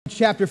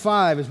Chapter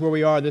 5 is where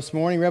we are this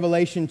morning.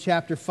 Revelation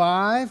chapter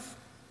 5.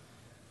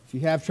 If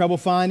you have trouble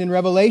finding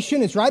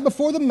Revelation, it's right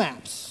before the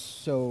maps.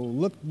 So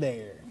look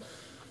there.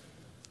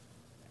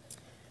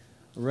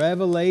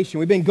 Revelation.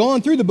 We've been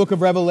going through the book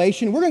of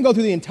Revelation. We're going to go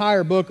through the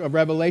entire book of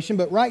Revelation,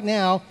 but right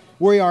now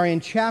we are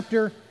in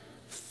chapter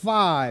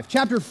 5.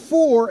 Chapter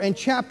 4 and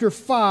chapter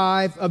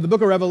 5 of the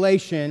book of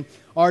Revelation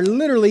are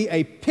literally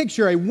a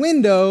picture, a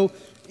window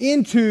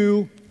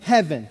into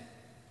heaven.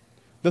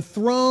 The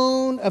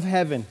throne of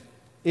heaven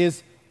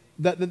is,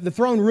 the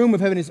throne room of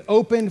heaven is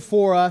opened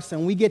for us,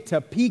 and we get to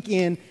peek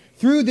in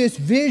through this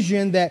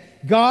vision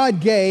that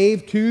God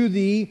gave to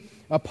the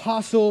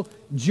Apostle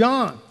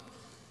John.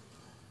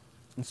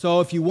 And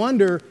so if you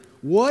wonder,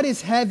 what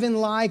is heaven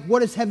like?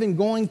 What is heaven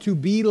going to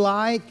be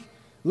like?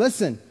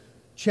 Listen,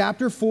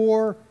 chapter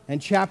 4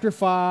 and chapter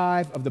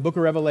 5 of the book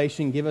of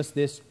Revelation give us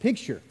this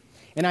picture.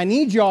 And I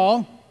need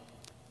y'all...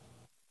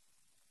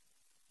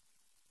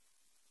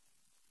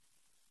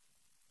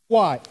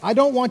 Why? I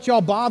don't want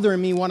y'all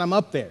bothering me when I'm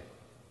up there.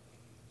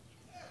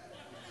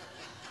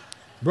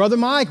 Brother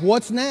Mike,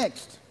 what's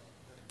next?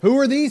 Who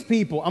are these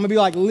people? I'm going to be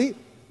like,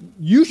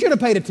 you should have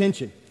paid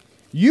attention.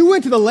 You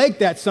went to the lake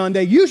that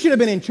Sunday. You should have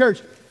been in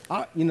church.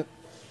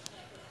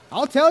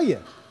 I'll tell you.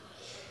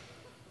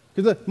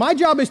 Because my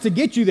job is to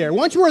get you there.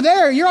 Once we're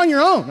there, you're on your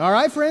own. All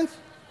right, friends?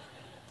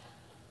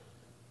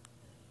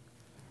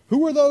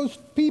 Who are those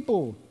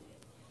people?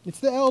 It's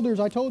the elders,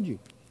 I told you.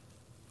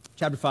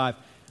 Chapter 5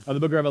 of the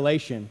book of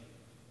Revelation.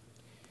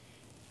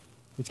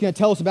 It's going to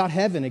tell us about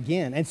heaven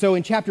again. And so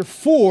in chapter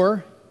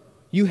 4,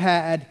 you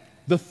had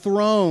the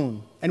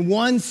throne and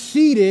one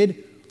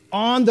seated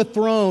on the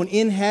throne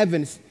in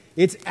heaven.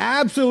 It's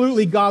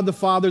absolutely God the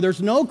Father.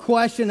 There's no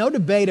question, no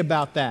debate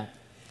about that.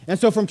 And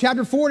so from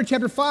chapter 4 to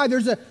chapter 5,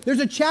 there's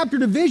a chapter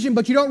division,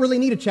 but you don't really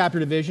need a chapter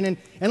division.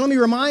 And let me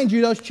remind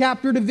you, those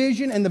chapter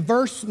division and the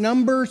verse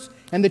numbers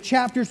and the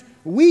chapters,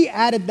 we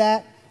added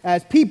that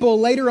as people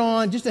later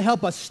on just to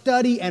help us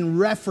study and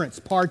reference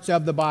parts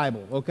of the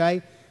Bible,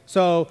 okay?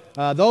 So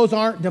those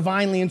aren't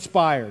divinely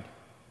inspired.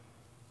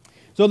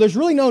 So there's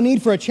really no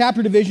need for a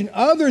chapter division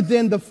other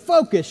than the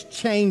focus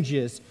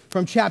changes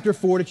from chapter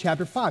 4 to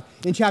chapter 5.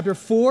 In chapter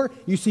 4,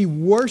 you see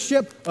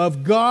worship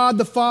of God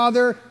the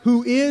Father,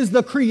 who is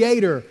the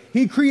Creator.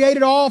 He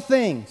created all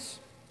things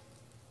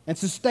and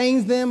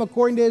sustains them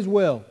according to His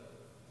will.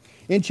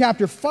 In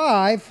chapter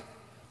 5,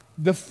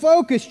 the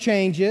focus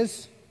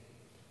changes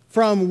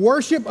from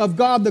worship of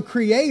God the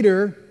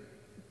Creator,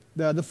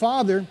 the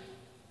Father,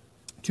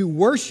 to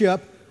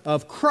worship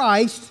of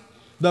Christ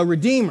the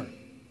Redeemer.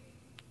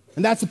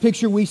 And that's the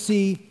picture we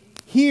see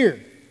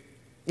here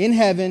in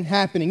heaven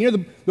happening. You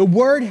know, the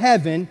word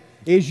heaven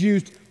is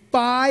used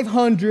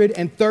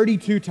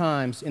 532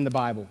 times in the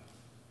Bible.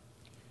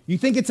 You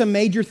think it's a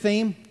major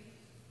theme?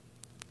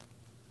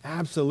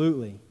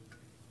 Absolutely.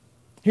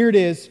 Here it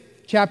is,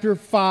 chapter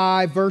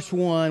 5, verse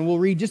 1. We'll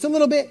read just a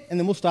little bit and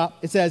then we'll stop.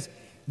 It says,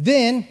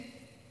 "Then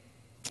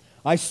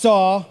I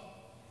saw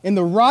in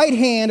the right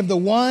hand of the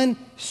one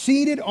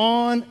seated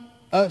on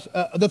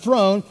the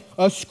throne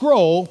a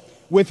scroll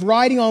with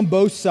writing on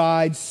both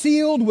sides,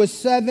 sealed with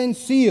 7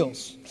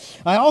 seals.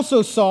 I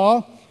also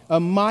saw a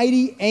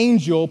mighty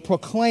angel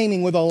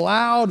proclaiming with a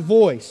loud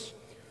voice,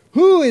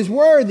 'Who is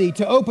worthy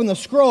to open the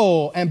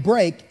scroll and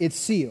break its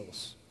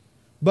seals?'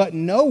 But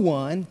no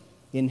one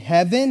in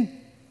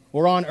heaven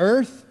or on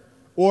earth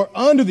or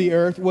under the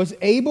earth was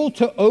able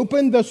to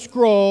open the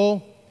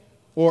scroll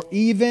or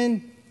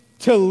even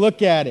to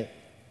look at it.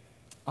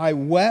 I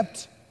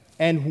wept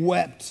and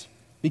wept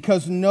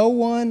because no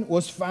one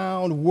was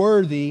found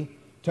worthy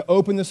to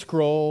open the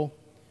scroll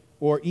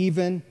or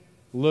even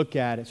look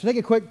at it." So take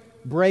a quick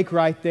break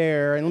right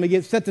there and let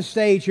me set the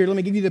stage here. Let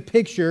me give you the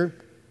picture.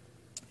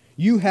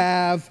 You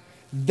have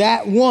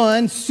that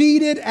one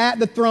seated at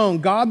the throne,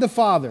 God the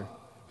Father,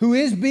 who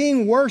is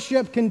being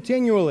worshiped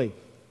continually.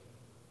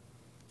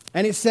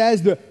 And it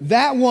says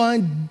that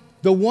one,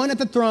 the one at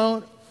the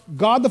throne,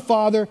 God the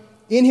Father,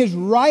 in His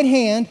right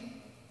hand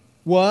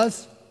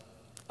was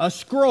a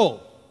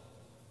scroll.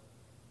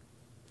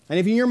 And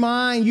if in your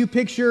mind you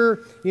picture,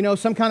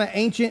 some kind of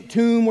ancient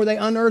tomb where they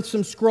unearthed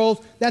some scrolls,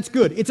 that's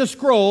good. It's a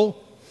scroll,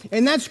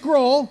 and that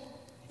scroll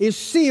is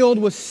sealed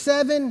with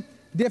 7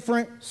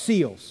 different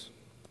seals.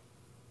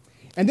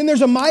 And then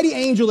there's a mighty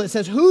angel that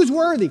says, "Who's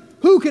worthy?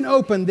 Who can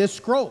open this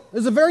scroll?"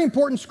 This is a very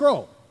important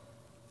scroll,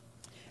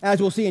 as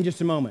we'll see in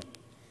just a moment.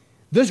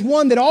 This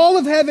one that all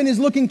of heaven is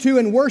looking to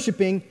and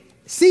worshiping,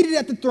 seated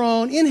at the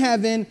throne in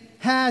heaven,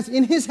 has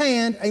in his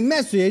hand a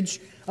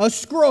message, a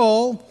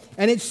scroll,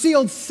 and it's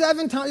sealed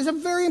 7 times. It's a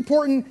very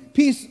important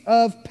piece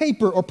of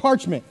paper or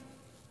parchment.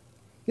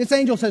 This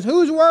angel says,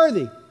 "Who's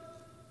worthy?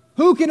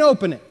 Who can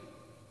open it?"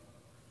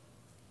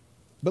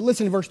 But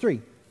listen to verse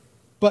 3.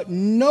 "But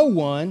no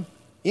one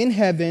in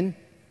heaven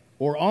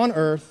or on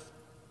earth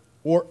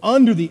or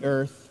under the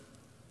earth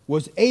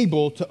was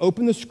able to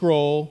open the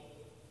scroll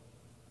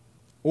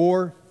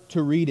or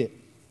to read it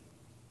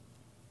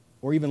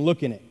or even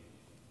look in it."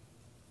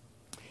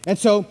 And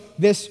so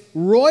this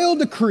royal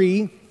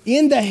decree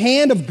in the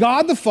hand of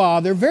God the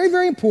Father, very,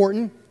 very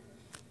important,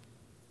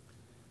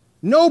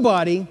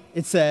 Nobody,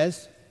 it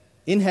says,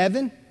 in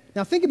heaven.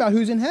 Now think about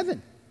who's in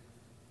heaven.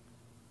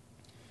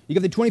 You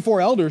got the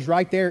 24 elders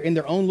right there in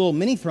their own little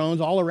mini thrones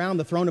all around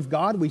the throne of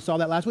God. We saw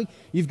that last week.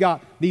 You've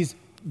got these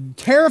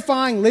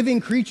terrifying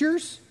living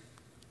creatures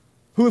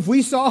who, if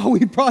we saw,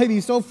 we'd probably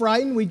be so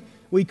frightened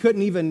we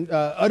couldn't even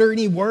utter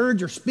any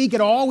words or speak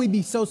at all. We'd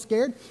be so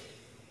scared.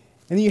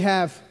 And then you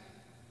have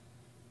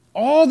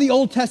all the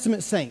Old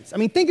Testament saints. I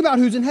mean, think about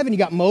who's in heaven. You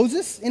got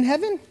Moses in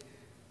heaven.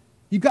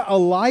 You've got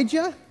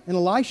Elijah and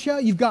Elisha.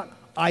 You've got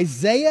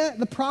Isaiah,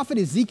 the prophet,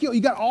 Ezekiel.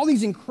 You've got all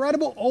these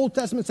incredible Old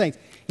Testament saints.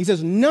 He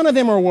says none of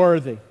them are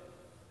worthy.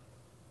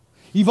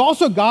 You've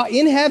also got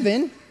in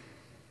heaven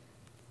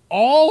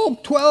all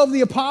 12 of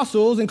the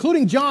apostles,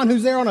 including John,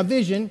 who's there on a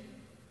vision.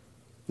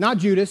 Not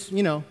Judas,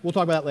 we'll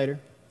talk about that later.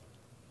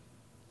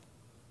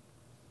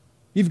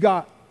 You've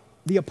got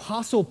the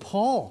apostle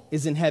Paul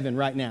is in heaven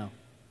right now.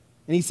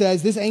 And he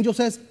says, this angel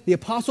says, the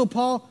apostle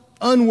Paul,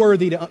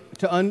 unworthy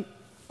to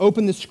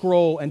open the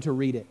scroll and to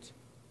read it.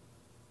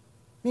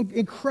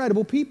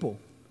 Incredible people.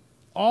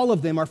 All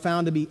of them are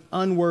found to be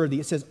unworthy.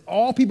 It says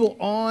all people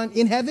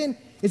in heaven.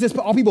 It says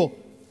all people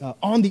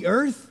on the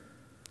earth.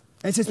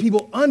 And it says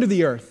people under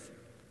the earth.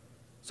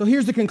 So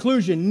here's the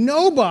conclusion.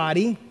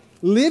 Nobody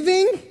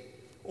living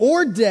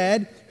or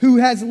dead who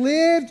has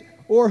lived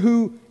or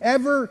who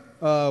ever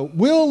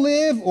will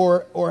live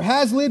or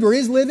has lived or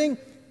is living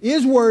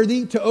is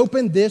worthy to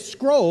open this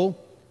scroll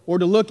or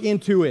to look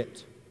into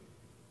it.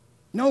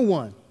 No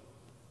one.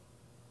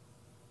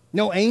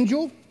 No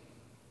angel,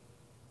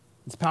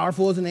 as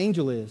powerful as an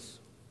angel is.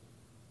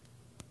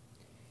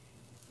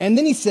 And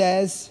then he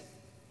says,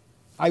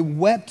 I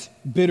wept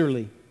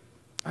bitterly.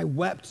 I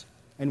wept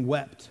and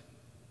wept.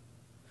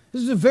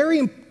 This is a very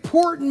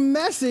important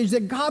message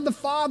that God the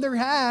Father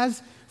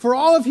has for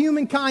all of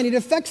humankind. It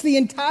affects the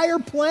entire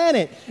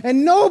planet,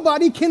 and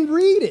nobody can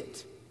read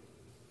it.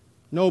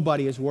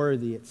 Nobody is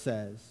worthy, it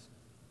says.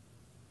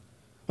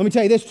 Let me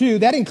tell you this too.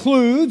 That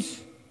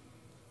includes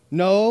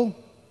no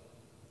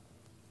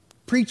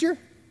preacher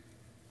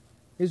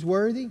is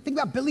worthy. Think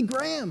about Billy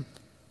Graham.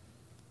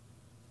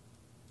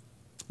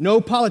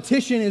 No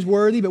politician is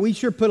worthy, but we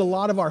sure put a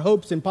lot of our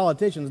hopes in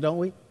politicians, don't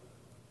we?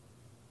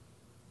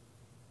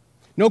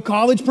 No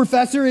college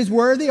professor is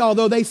worthy,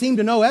 although they seem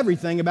to know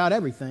everything about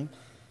everything.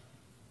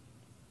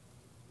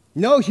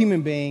 No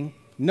human being,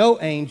 no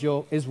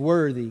angel is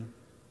worthy.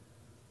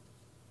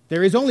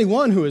 There is only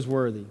one who is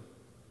worthy.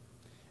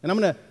 And I'm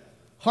going to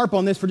harp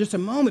on this for just a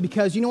moment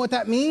because you know what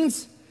that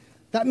means?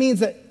 That means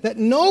that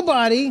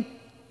nobody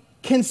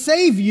can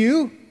save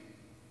you.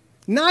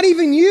 Not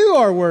even you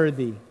are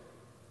worthy.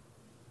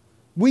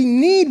 We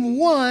need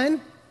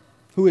one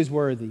who is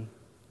worthy.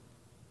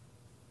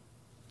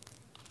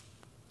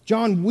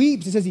 John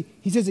weeps.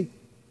 He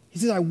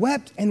says, I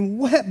wept and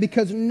wept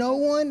because no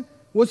one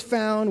was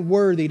found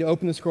worthy to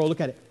open the scroll.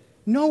 Look at it.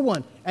 No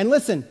one. And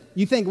listen,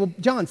 you think, well,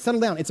 John, settle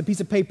down. It's a piece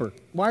of paper.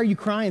 Why are you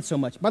crying so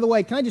much? By the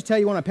way, can I just tell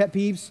you one of my pet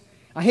peeves?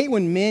 I hate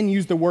when men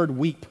use the word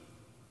weep.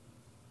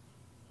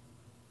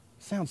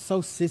 It sounds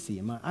so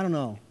sissy. I don't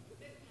know.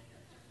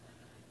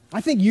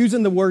 I think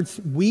using the word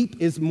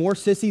weep is more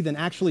sissy than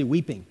actually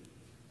weeping.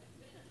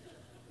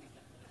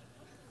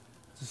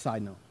 It's a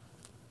side note.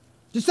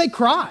 Just say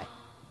cry.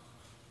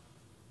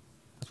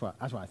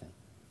 That's what I think.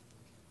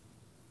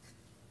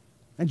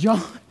 And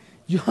John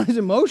is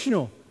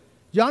emotional.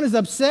 John is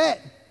upset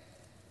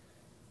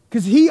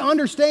because he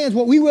understands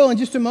what we will in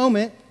just a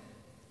moment.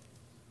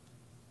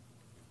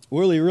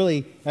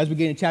 Really, as we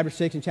get into chapter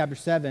 6 and chapter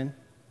 7,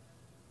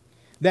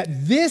 that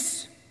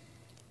this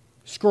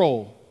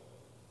scroll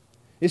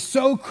is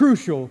so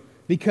crucial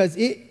because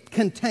it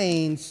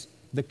contains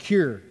the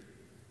cure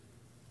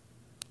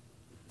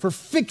for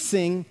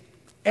fixing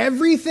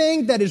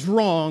everything that is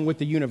wrong with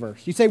the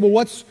universe. You say, well,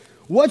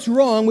 what's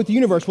wrong with the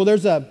universe? Well,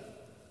 there's a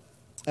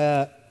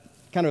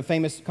kind of a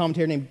famous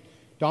commentator named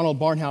Donald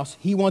Barnhouse.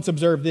 He once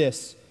observed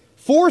this: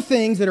 4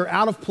 things that are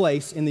out of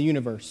place in the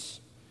universe.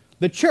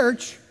 The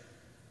church,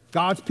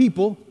 God's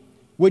people,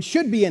 which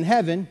should be in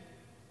heaven.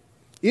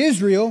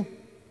 Israel,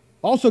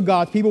 also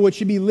God's people, which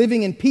should be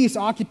living in peace,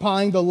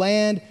 occupying the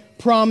land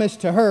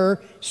promised to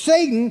her.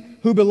 Satan,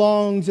 who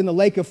belongs in the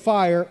lake of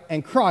fire.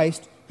 And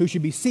Christ, who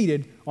should be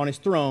seated on his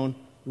throne,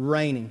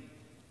 reigning.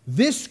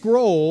 This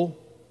scroll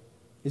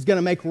is going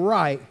to make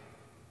right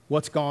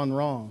what's gone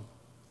wrong.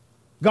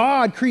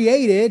 God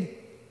created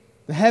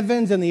the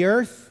heavens and the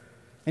earth,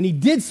 and he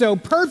did so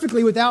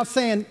perfectly without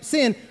sin.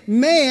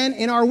 Man,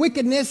 in our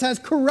wickedness, has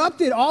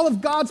corrupted all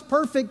of God's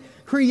perfect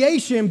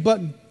creation,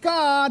 but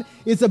God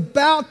is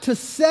about to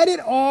set it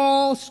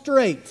all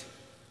straight.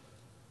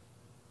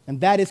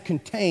 And that is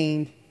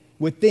contained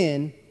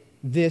within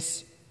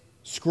this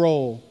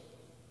scroll.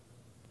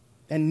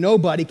 And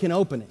nobody can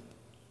open it.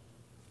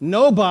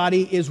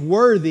 Nobody is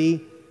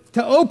worthy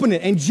to open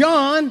it. And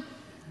John,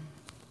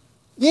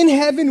 in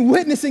heaven,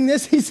 witnessing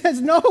this, he says,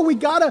 no, we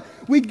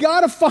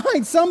gotta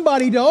find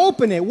somebody to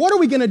open it. What are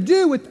we going to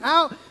do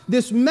without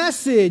this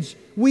message?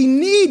 We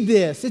need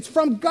this. It's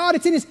from God.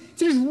 It's in his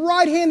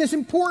right hand, this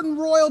important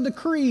royal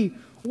decree.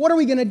 What are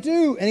we going to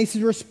do? And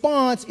his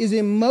response is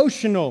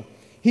emotional.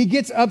 He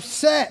gets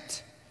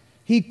upset.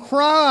 He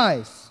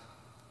cries.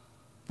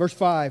 Verse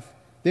 5,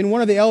 then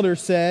one of the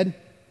elders said,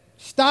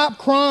 stop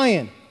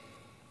crying,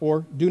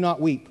 or do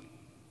not weep.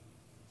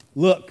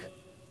 Look,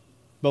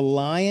 the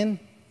Lion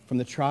from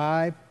the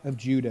tribe of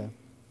Judah,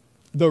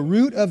 the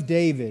Root of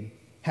David,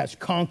 has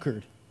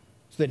conquered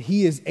so that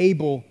he is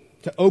able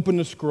to open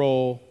the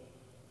scroll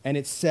and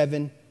its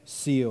 7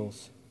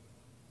 seals.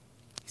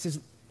 He says,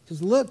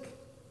 look,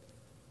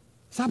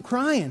 stop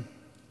crying.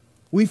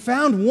 We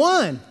found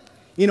one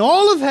in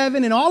all of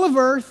heaven, in all of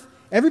earth,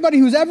 everybody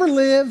who's ever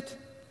lived,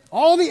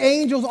 all the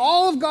angels,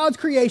 all of God's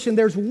creation,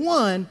 there's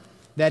one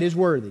that is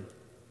worthy.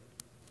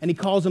 And he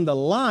calls him the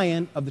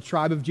Lion of the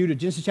tribe of Judah.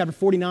 Genesis chapter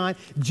 49,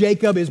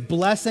 Jacob is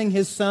blessing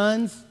his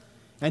sons,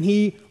 and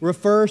he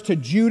refers to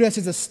Judah as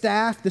a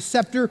staff. The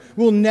scepter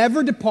will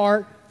never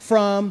depart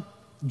from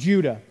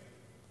Judah.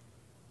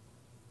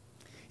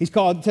 He's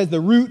called, it says,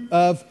 the Root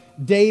of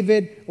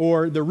David,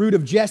 or the root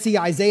of Jesse.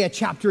 Isaiah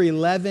chapter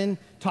 11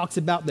 talks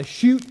about the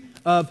shoot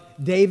of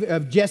David,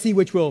 of Jesse,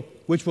 which will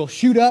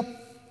shoot up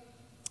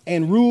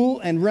and rule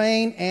and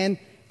reign and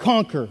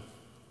conquer.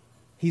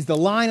 He's the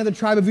Lion of the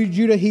tribe of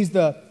Judah. He's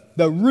the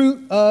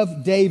Root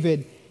of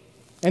David.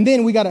 And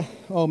then we got to,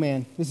 oh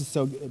man, this is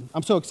so good.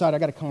 I'm so excited. I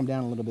got to calm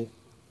down a little bit.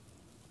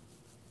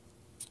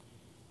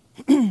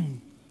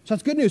 So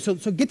it's good news. So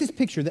get this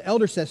picture. The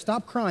elder says,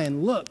 stop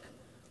crying. Look,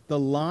 the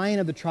Lion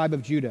of the tribe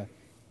of Judah.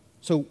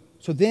 So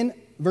then,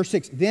 verse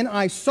 6, then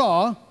I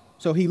saw,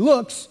 so he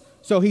looks,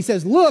 so he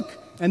says, look,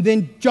 and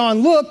then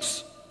John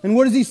looks, and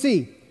what does he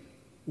see?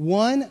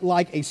 One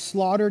like a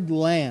slaughtered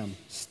lamb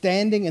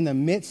standing in the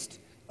midst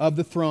of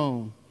the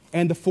throne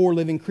and the 4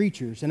 living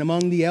creatures and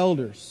among the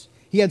elders.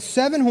 He had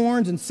 7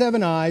 horns and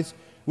 7 eyes,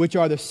 which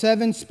are the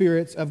 7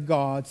 spirits of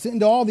God sent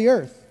into all the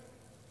earth.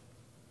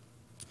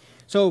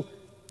 So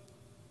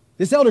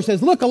this elder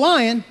says, look, a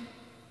lion.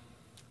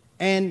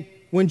 And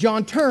when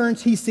John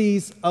turns, he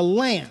sees a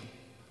lamb.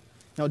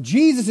 Now,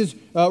 Jesus is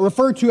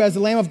referred to as the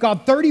Lamb of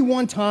God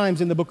 31 times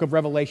in the book of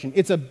Revelation.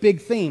 It's a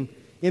big theme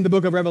in the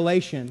book of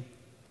Revelation.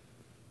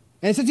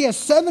 And it says he has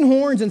 7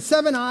 horns and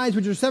 7 eyes,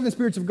 which are 7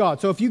 spirits of God.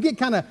 So if you get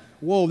kind of,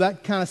 whoa,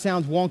 that kind of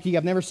sounds wonky.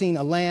 I've never seen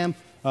a lamb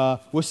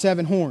with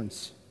 7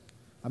 horns.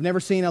 I've never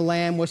seen a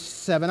lamb with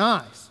 7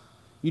 eyes.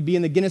 You'd be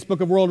in the Guinness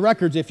Book of World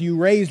Records if you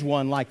raised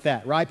one like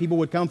that, right? People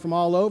would come from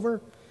all over.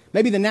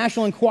 Maybe the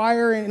National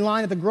Enquirer in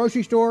line at the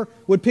grocery store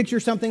would picture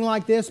something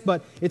like this,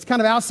 but it's kind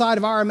of outside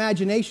of our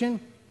imagination.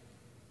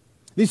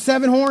 These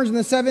 7 horns and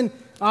the 7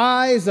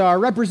 eyes are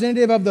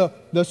representative of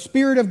the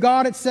Spirit of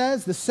God, it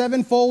says, the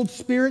 7-fold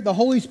Spirit, the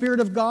Holy Spirit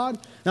of God.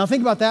 Now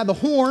think about that. The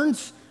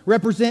horns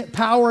represent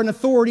power and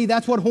authority.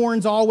 That's what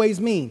horns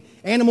always mean.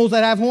 Animals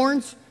that have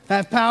horns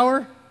have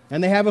power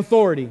and they have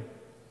authority.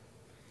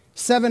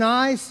 7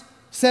 eyes,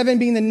 7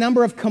 being the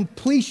number of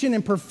completion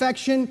and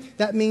perfection.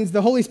 That means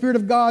the Holy Spirit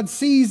of God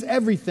sees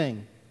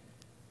everything.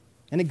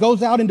 And it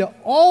goes out into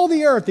all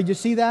the earth. Did you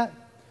see that?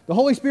 The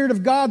Holy Spirit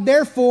of God,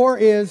 therefore,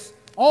 is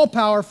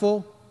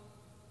all-powerful,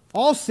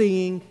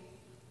 all-seeing,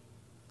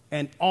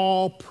 and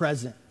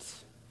all-present.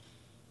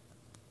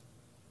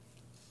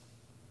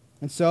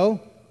 And so,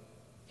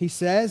 he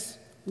says,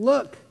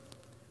 look,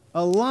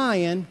 a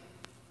lion,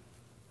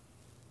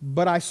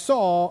 but I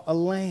saw a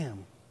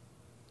lamb.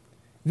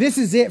 This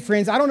is it,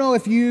 friends. I don't know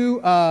if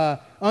you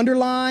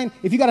underline,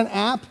 if you got an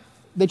app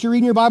that you're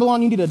reading your Bible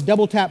on, you need to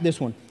double tap this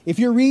one. If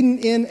you're reading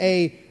in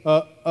a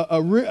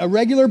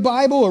regular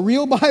Bible, a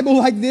real Bible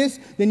like this,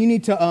 then you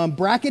need to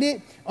bracket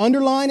it,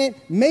 underline it,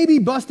 maybe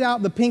bust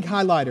out the pink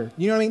highlighter.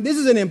 You know what I mean? This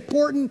is an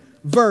important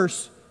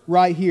verse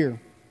right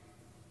here.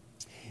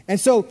 And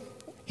so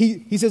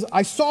he says,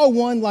 I saw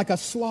one like a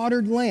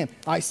slaughtered lamb.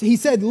 He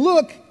said,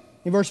 look,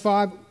 in verse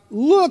 5,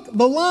 look,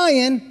 the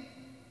lion.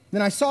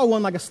 Then I saw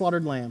one like a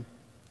slaughtered lamb.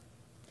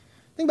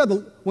 Think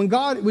about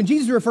when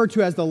Jesus is referred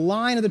to as the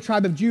Lion of the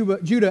tribe of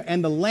Judah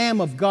and the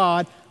Lamb of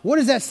God, what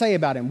does that say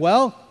about him?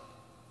 Well,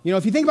 you know,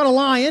 if you think about a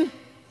lion,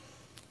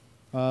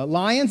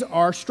 lions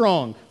are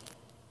strong.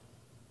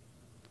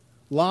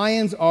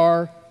 Lions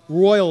are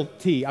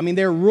royalty. I mean,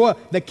 they're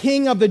the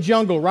king of the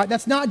jungle, right?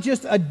 That's not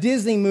just a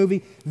Disney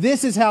movie.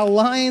 This is how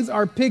lions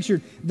are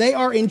pictured. They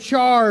are in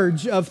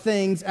charge of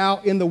things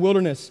out in the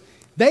wilderness.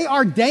 They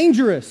are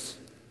dangerous.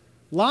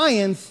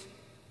 Lions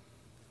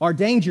are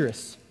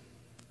dangerous.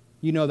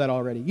 You know that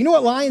already. You know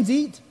what lions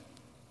eat?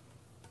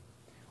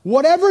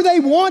 Whatever they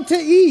want to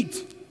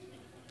eat.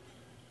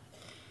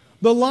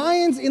 The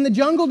lions in the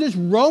jungle just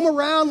roam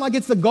around like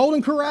it's the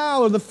Golden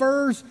Corral or the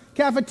Furs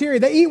cafeteria.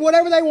 They eat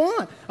whatever they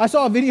want. I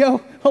saw a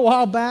video a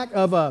while back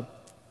of a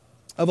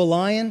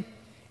lion,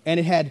 and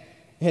it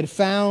had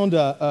found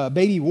a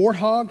baby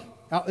warthog.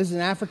 This is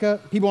in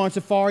Africa. People on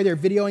safari, they're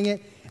videoing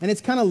it. And it's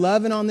kind of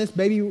loving on this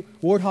baby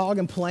warthog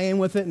and playing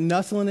with it and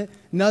nuzzling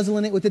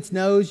it with its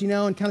nose, you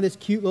know, and kind of this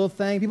cute little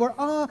thing. People are,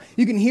 oh,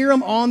 you can hear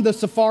them on the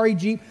safari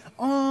jeep.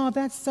 Oh,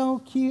 that's so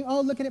cute.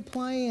 Oh, look at it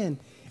playing.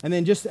 And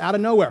then just out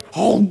of nowhere,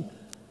 home.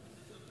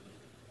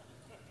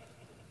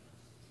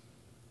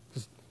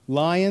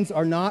 Lions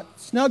are not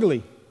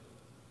snuggly.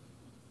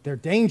 They're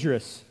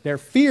dangerous. They're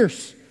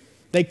fierce.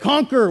 They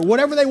conquer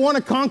whatever they want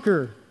to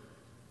conquer.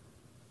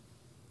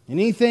 And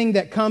anything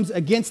that comes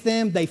against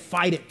them, they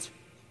fight it.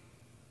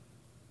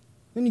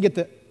 Then you get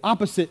the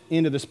opposite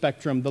end of the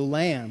spectrum, the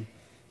lamb.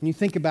 And you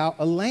think about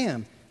a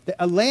lamb.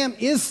 A lamb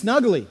is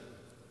snuggly.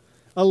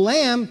 A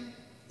lamb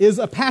is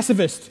a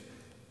pacifist.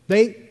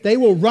 They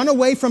will run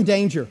away from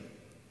danger.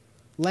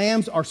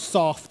 Lambs are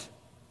soft.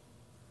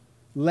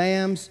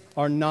 Lambs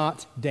are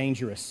not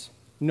dangerous.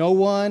 No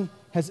one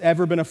has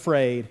ever been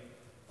afraid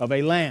of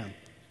a lamb.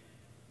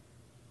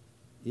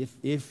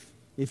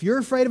 If you're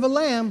afraid of a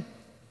lamb,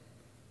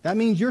 that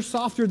means you're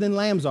softer than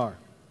lambs are.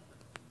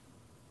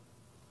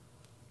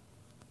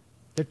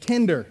 They're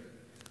tender.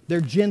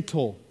 They're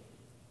gentle.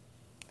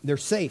 They're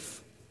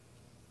safe.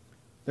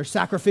 They're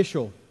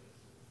sacrificial.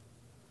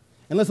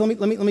 And let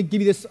me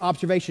give you this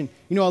observation.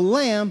 You know, a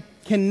lamb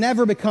can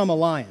never become a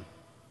lion.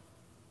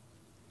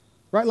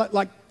 Right?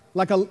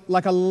 Like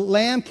a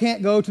lamb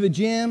can't go to the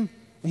gym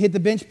and hit the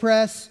bench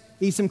press,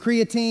 eat some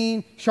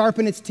creatine,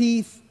 sharpen its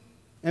teeth,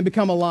 and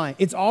become a lion.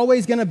 It's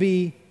always going to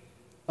be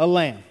a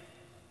lamb.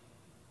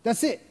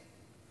 That's it.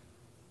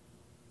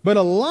 But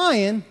a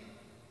lion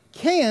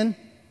can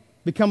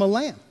become a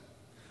lamb.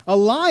 A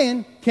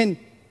lion can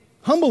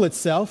humble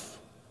itself.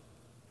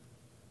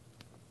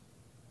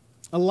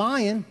 A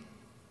lion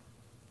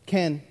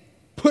can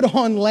put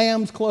on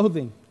lamb's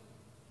clothing.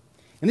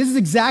 And this is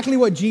exactly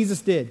what Jesus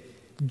did.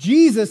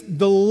 Jesus,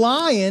 the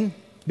lion,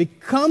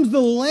 becomes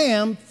the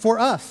lamb for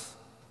us.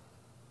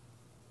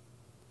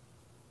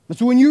 And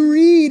so when you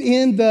read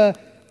in the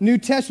New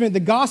Testament, the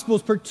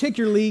Gospels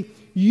particularly,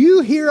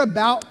 you hear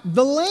about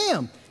the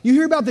lamb. You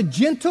hear about the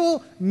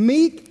gentle,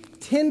 meek,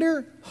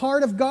 tender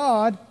heart of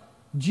God,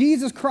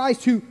 Jesus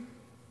Christ, who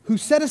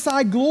set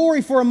aside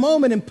glory for a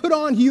moment and put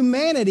on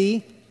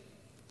humanity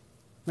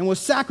and was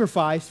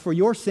sacrificed for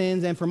your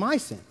sins and for my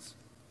sins.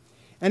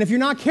 And if you're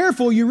not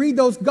careful, you read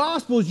those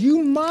Gospels,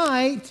 you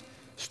might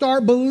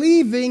start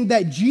believing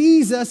that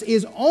Jesus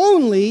is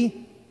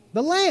only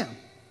the lamb.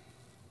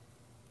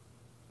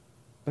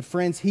 But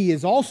friends, he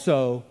is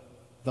also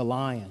the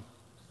lion.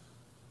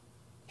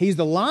 He's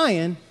the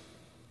lion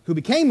who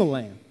became the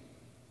lamb.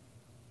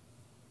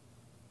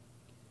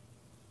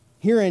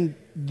 Here in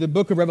the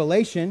book of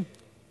Revelation,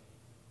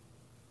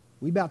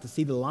 we're about to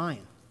see the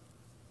lion.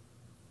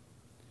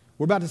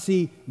 We're about to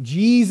see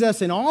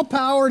Jesus in all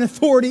power and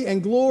authority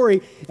and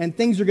glory, and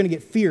things are going to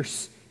get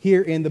fierce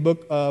here in the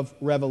book of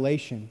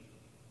Revelation.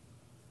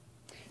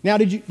 Now,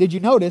 did you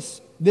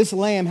notice this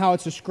lamb, how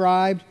it's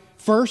described?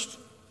 First, it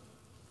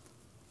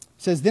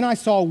says, "Then I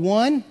saw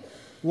one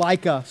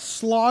like a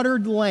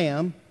slaughtered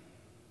lamb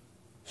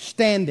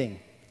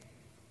standing."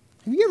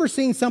 Have you ever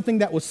seen something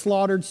that was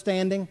slaughtered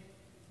standing?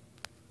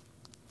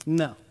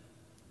 No.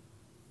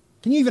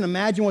 Can you even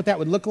imagine what that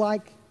would look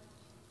like?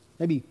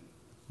 Maybe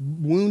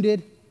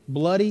wounded,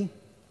 bloody.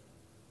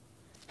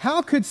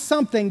 How could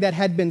something that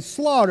had been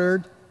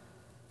slaughtered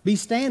be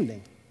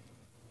standing?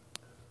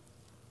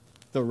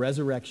 The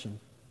resurrection.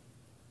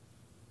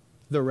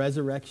 The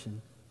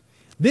resurrection.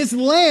 This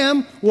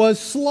lamb was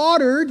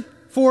slaughtered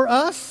for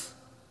us,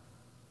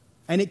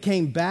 and it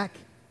came back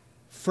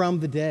from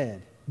the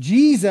dead.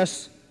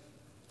 Jesus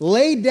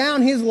laid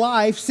down his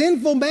life.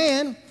 Sinful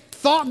man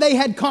thought they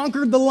had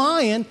conquered the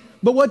lion,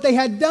 but what they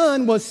had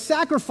done was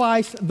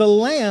sacrifice the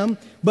lamb,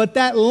 but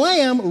that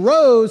lamb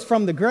rose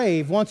from the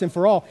grave once and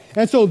for all.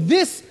 And so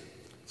this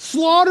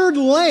slaughtered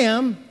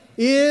lamb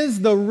is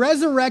the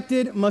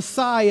resurrected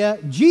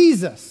Messiah,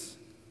 Jesus.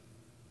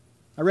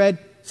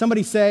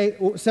 Somebody said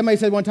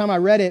one time, I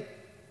read it,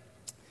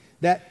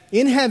 that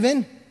in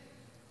heaven,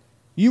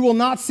 you will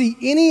not see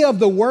any of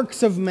the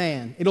works of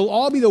man. It'll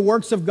all be the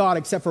works of God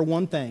except for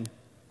one thing.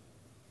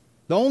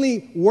 The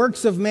only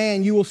works of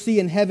man you will see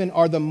in heaven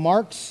are the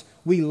marks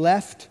we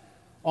left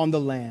on the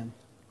lamb.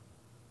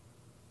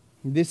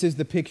 This is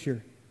the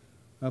picture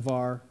of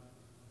our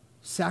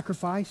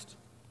sacrificed,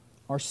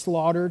 our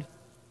slaughtered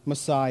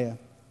Messiah.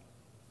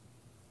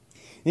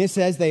 And it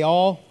says they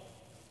all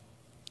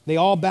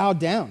bowed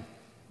down.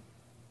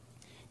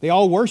 They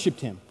all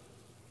worshiped him.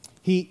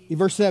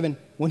 Verse 7,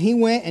 when he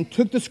went and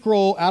took the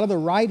scroll out of the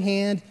right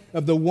hand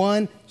of the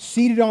one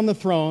seated on the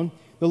throne,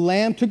 the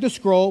Lamb took the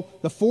scroll.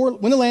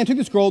 When the Lamb took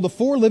the scroll, the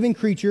 4 living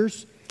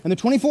creatures and the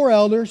 24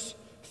 elders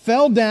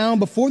fell down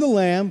before the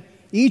Lamb.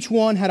 Each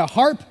one had a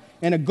harp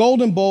and a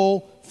golden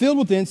bowl filled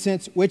with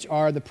incense, which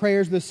are the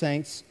prayers of the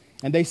saints,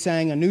 and they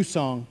sang a new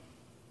song.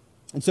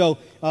 And so,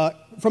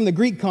 from the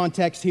Greek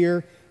context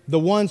here, the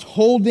ones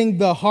holding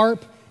the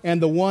harp and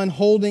the ones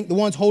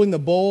holding the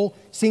bowl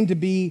seem to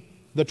be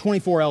the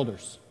 24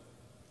 elders.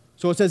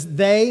 So it says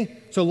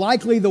so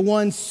likely the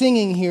ones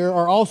singing here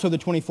are also the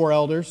 24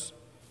 elders.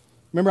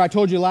 Remember I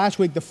told you last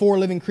week the 4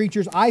 living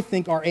creatures I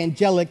think are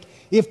angelic.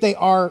 If they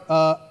are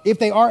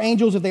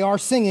angels, if they are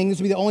singing, this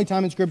will be the only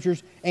time in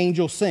Scriptures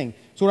angels sing.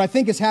 So what I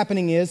think is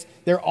happening is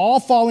they're all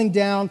falling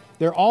down,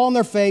 they're all on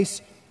their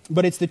face,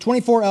 but it's the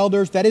 24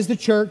 elders, that is the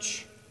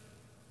church,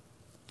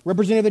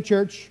 representative of the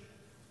church,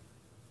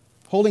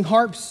 holding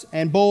harps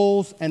and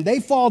bowls, and they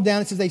fall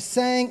down. It says they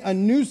sang a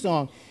new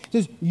song.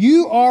 It says,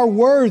 you are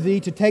worthy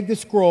to take the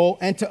scroll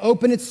and to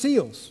open its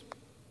seals,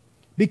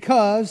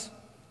 because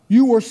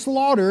you were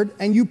slaughtered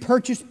and you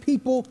purchased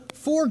people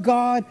for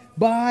God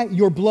by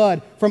your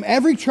blood from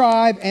every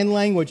tribe and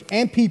language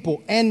and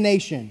people and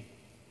nation.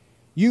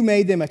 You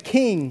made them a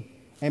king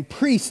and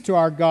priest to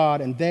our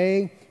God, and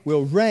they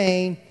will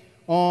reign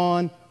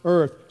on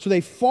earth. So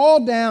they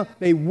fall down,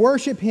 they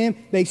worship him,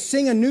 they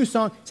sing a new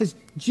song. It says,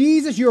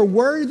 Jesus, you're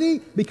worthy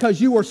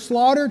because you were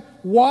slaughtered.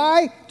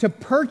 Why? To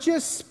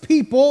purchase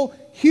people,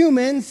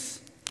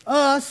 humans,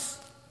 us,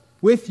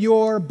 with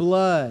your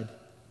blood.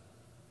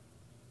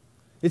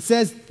 It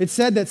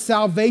said that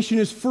salvation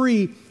is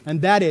free,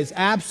 and that is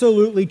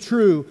absolutely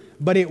true,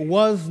 but it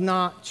was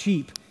not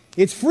cheap.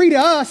 It's free to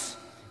us,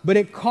 but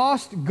it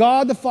cost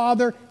God the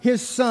Father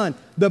his Son.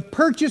 The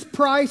purchase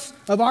price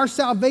of our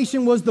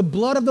salvation was the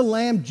blood of the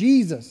Lamb,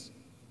 Jesus.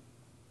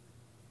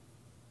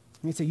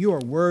 And you say, you are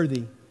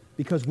worthy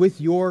because with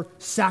your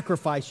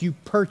sacrifice you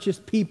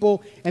purchased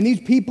people. And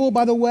these people,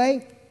 by the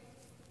way,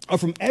 are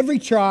from every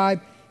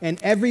tribe and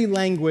every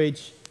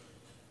language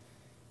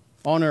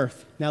on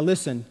earth. Now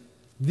listen,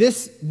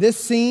 this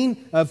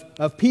scene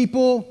of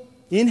people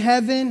in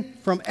heaven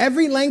from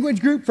every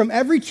language group, from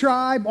every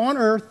tribe on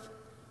earth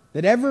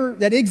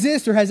that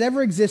exists or has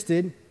ever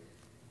existed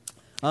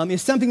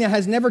is something that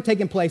has never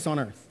taken place on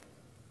earth.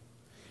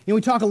 You know,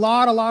 we talk a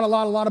lot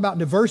about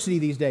diversity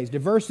these days.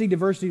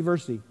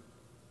 Diversity.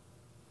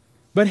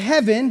 But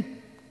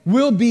heaven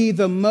will be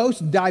the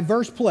most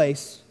diverse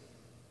place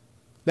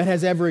that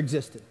has ever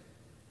existed.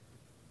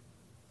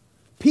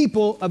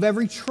 People of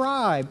every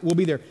tribe will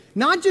be there.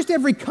 Not just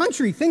every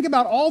country. Think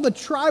about all the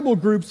tribal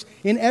groups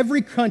in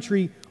every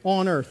country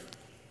on earth.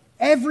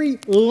 Every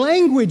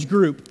language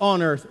group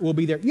on earth will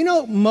be there. You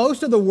know,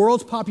 most of the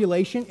world's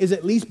population is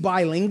at least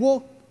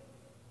bilingual.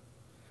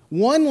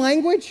 One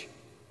language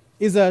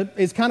is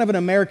kind of an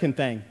American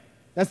thing.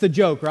 That's the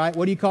joke, right?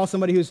 What do you call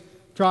somebody who's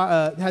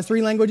has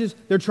three languages?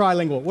 They're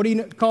trilingual. What do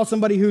you call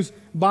somebody who's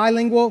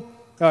bilingual?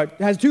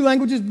 Has two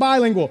languages?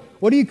 Bilingual.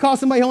 What do you call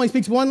somebody who only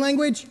speaks one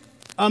language?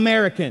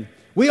 American.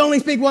 We only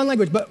speak one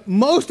language, but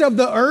most of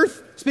the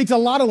earth speaks a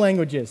lot of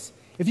languages.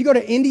 If you go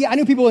to India, I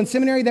knew people in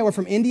seminary that were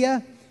from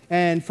India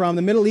and from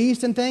the Middle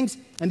East and things,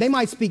 and they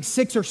might speak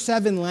 6 or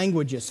 7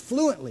 languages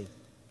fluently.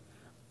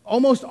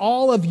 Almost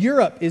all of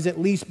Europe is at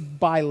least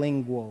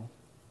bilingual.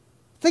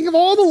 Think of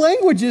all the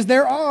languages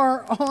there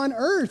are on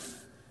earth.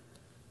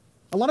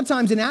 A lot of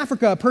times in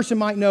Africa, a person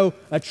might know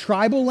a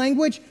tribal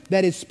language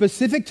that is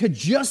specific to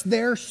just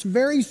their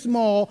very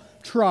small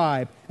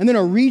tribe, and then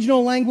a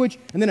regional language,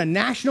 and then a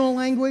national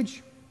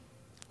language.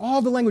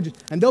 All the languages.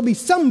 And there'll be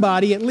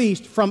somebody at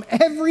least from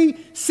every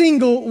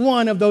single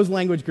one of those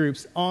language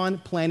groups on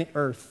planet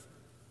Earth.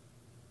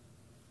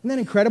 Isn't that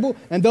incredible?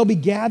 And they'll be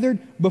gathered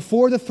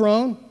before the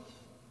throne.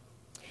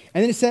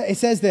 And then it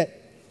says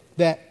that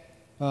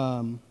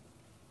let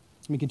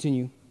me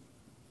continue.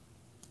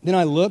 Then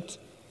I looked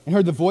and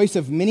heard the voice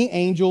of many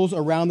angels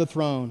around the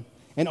throne,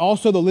 and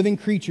also the living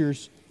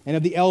creatures and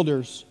of the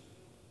elders.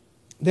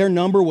 Their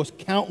number was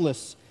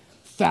countless,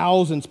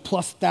 thousands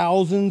plus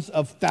thousands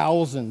of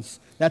thousands.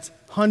 That's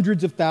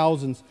hundreds of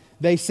thousands.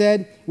 They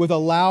said with a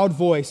loud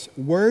voice,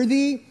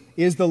 "Worthy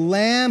is the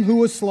Lamb who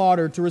was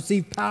slaughtered to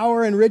receive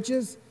power and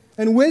riches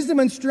and wisdom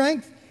and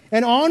strength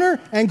and honor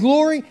and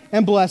glory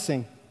and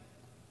blessing."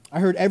 I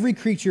heard every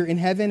creature in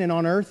heaven and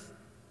on earth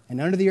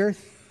and under the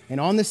earth and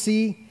on the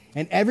sea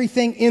and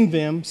everything in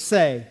them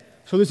say.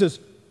 So this is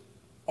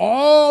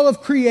all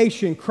of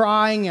creation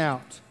crying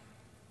out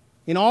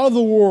in all of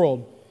the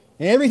world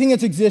and everything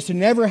that's existed,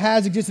 never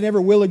has existed, never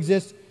will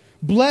exist.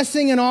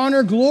 Blessing and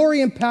honor,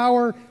 glory and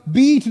power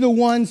be to the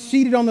one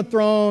seated on the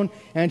throne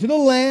and to the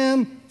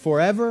Lamb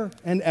forever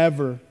and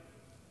ever.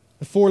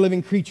 The 4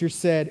 living creatures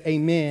said,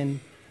 "Amen."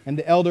 And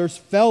the elders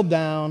fell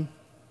down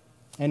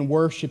and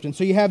worshiped. And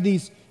so you have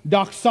these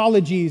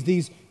doxologies,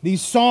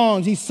 these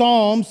songs, these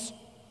psalms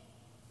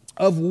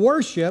of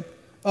worship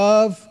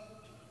of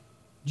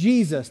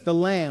Jesus, the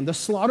Lamb, the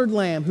slaughtered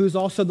Lamb, who's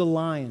also the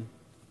Lion.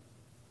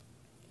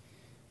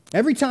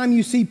 Every time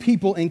you see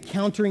people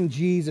encountering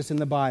Jesus in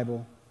the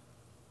Bible,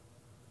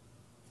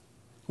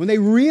 when they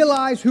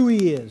realize who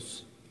He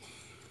is,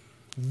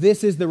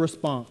 this is the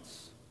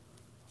response.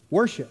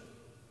 Worship.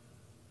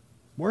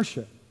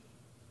 Worship.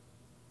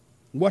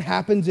 What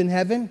happens in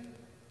heaven?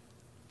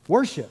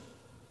 Worship.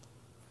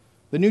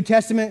 The New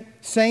Testament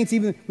saints,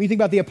 even when you think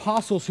about the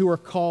apostles who are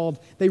called,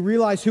 they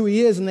realize who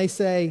He is and they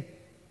say,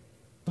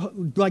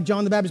 like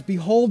John the Baptist,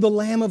 "Behold the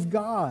Lamb of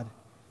God."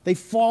 They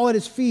fall at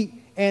His feet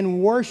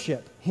and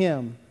worship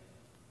Him.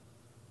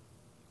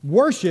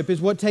 Worship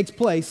is what takes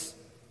place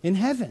in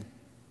heaven.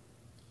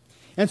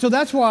 And so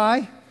that's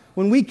why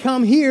when we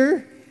come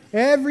here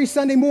every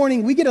Sunday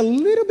morning, we get a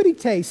little bitty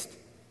taste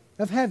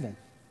of heaven.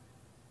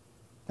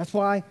 That's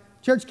why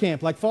church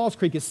camp like Falls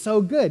Creek is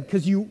so good,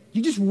 because you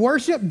just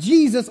worship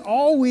Jesus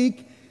all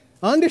week,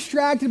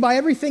 undistracted by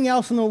everything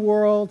else in the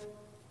world,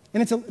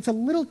 and it's a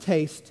little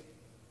taste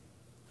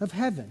of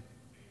heaven.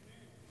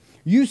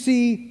 You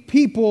see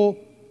people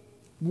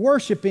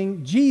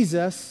worshiping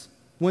Jesus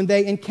when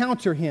they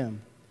encounter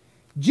Him.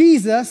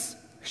 Jesus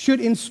should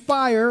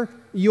inspire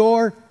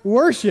your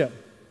worship.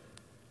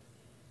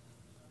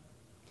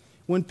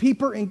 When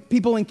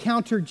people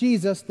encounter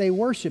Jesus, they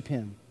worship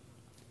him.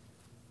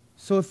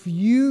 So if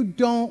you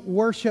don't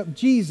worship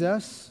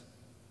Jesus,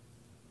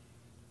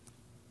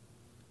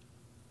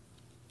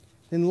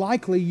 then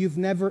likely you've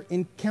never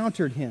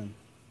encountered him.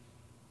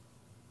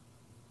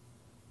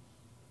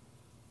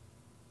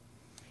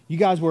 You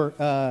guys were,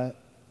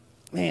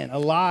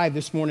 alive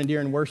this morning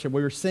during worship.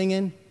 We were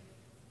singing,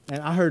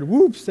 and I heard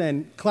whoops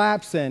and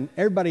claps, and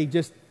everybody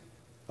just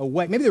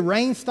awake. Maybe the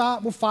rain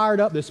stopped. We're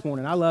fired up this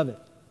morning. I love it.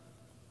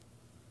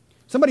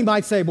 Somebody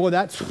might say, boy,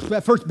 that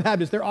First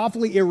Baptist, they're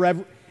awfully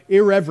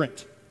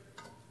irreverent.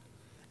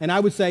 And I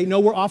would say,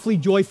 no, we're awfully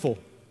joyful.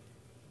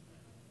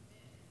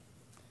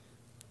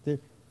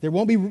 There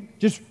won't be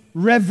just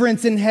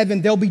reverence in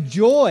heaven. There'll be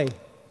joy.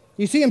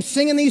 You see them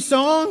singing these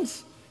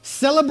songs,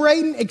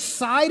 celebrating,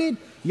 excited.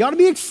 You ought to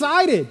be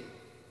excited.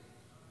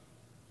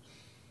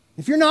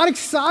 If you're not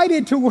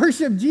excited to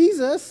worship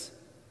Jesus,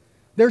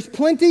 there's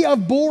plenty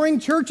of boring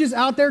churches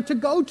out there to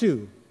go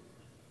to.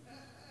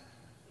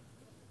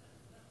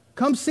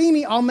 Come see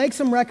me. I'll make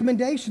some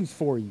recommendations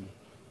for you.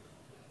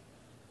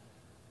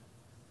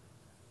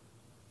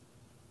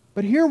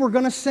 But here we're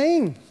going to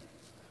sing.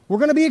 We're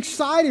going to be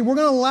excited. We're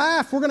going to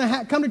laugh. We're going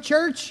to come to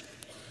church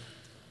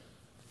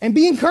and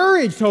be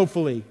encouraged,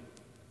 hopefully,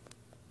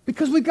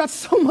 because we've got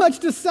so much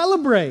to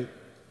celebrate.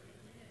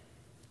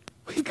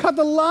 We've got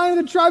the Lion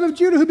of the tribe of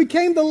Judah who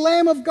became the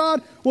Lamb of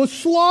God, was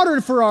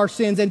slaughtered for our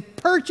sins and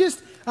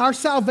purchased our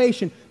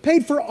salvation,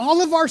 paid for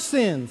all of our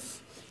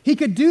sins. He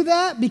could do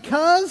that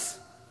because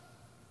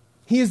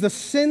he is the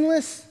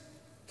sinless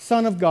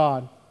Son of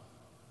God.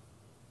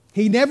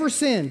 He never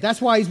sinned.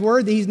 That's why he's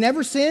worthy. He's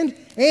never sinned.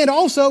 And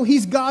also,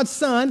 he's God's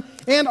Son.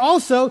 And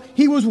also,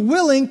 he was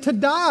willing to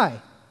die.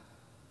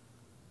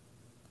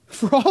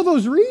 For all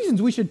those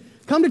reasons, we should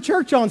come to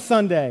church on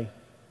Sunday.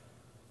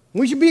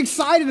 We should be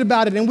excited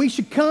about it. And we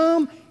should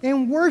come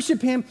and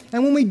worship him.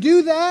 And when we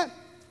do that,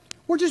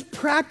 we're just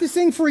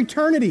practicing for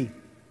eternity.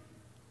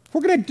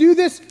 We're going to do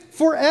this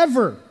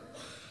forever.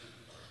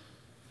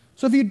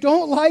 So if you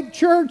don't like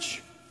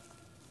church,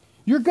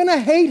 you're going to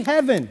hate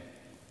heaven.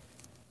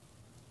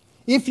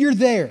 If you're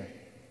there,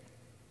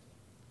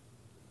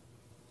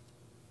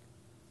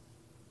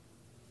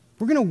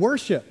 we're going to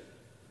worship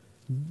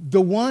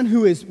the one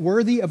who is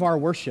worthy of our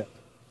worship,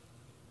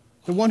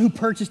 the one who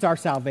purchased our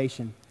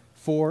salvation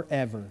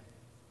forever.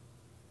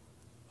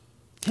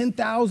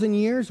 10,000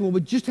 years, well,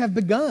 we just have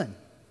begun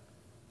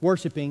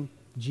worshiping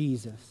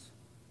Jesus.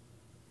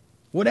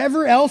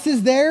 Whatever else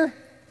is there,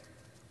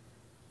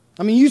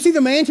 I mean, you see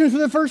the mansions for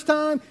the first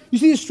time, you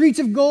see the streets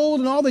of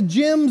gold and all the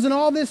gems and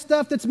all this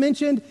stuff that's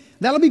mentioned.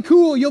 That'll be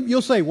cool.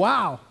 You'll say,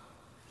 wow.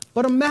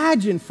 But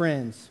imagine,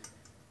 friends.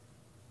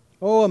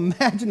 Oh,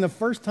 imagine the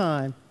first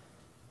time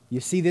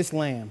you see this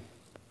lamb.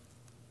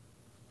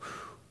 Whew.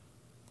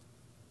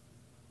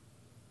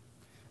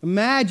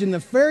 Imagine the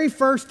very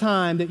first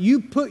time that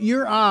you put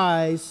your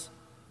eyes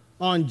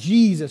on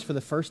Jesus for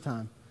the first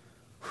time.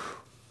 Whew.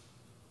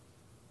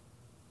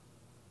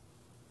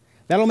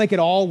 That'll make it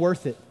all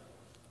worth it.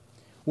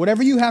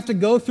 Whatever you have to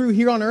go through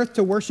here on earth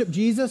to worship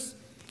Jesus,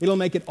 it'll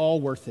make it all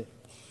worth it.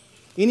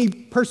 Any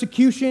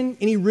persecution,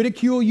 any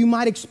ridicule you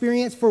might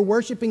experience for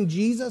worshiping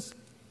Jesus,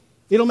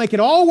 it'll make it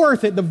all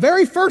worth it the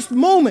very first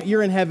moment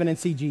you're in heaven and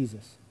see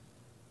Jesus.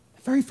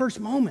 The very first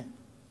moment.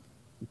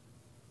 It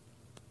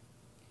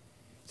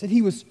said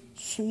he was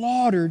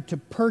slaughtered to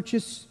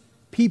purchase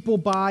people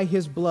by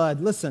his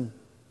blood. Listen,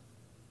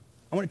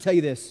 I want to tell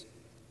you this.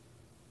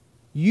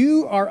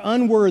 You are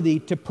unworthy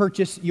to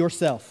purchase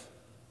yourself.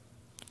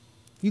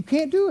 You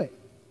can't do it.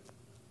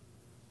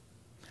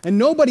 And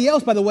nobody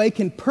else, by the way,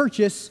 can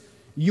purchase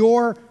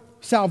your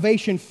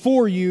salvation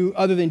for you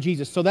other than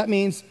Jesus. So that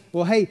means,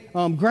 well, hey,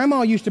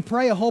 grandma used to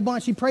pray a whole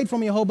bunch. She prayed for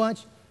me a whole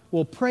bunch.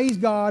 Well, praise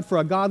God for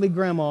a godly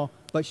grandma,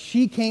 but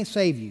she can't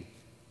save you.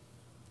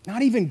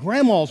 Not even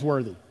grandma's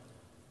worthy.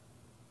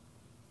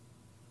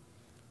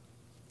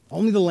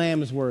 Only the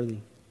Lamb is worthy.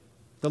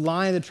 The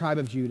Lion of the tribe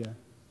of Judah.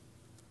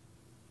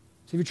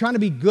 So if you're trying to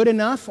be good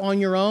enough on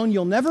your own,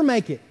 you'll never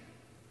make it.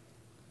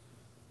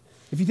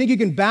 If you think you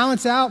can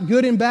balance out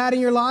good and bad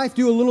in your life,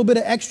 do a little bit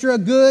of extra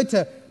good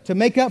to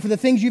make up for the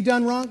things you've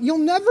done wrong, you'll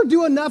never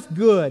do enough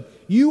good.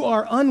 You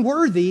are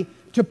unworthy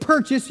to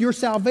purchase your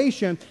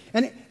salvation.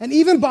 And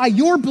even by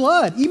your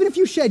blood, even if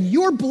you shed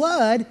your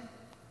blood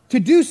to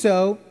do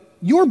so,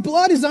 your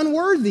blood is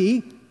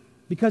unworthy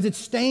because it's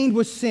stained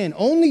with sin.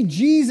 Only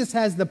Jesus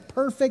has the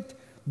perfect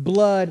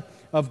blood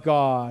of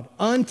God,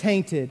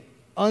 untainted,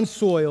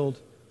 unsoiled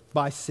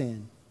by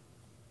sin.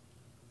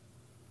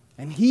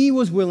 And he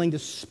was willing to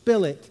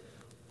spill it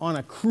on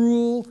a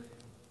cruel,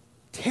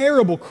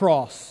 terrible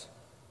cross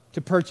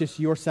to purchase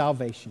your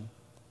salvation.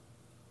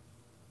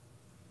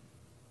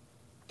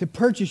 To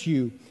purchase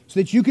you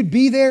so that you could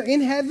be there in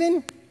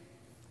heaven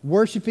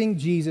worshiping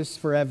Jesus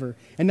forever.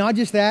 And not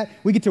just that,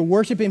 we get to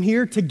worship him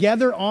here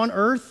together on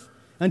earth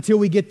until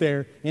we get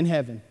there in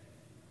heaven.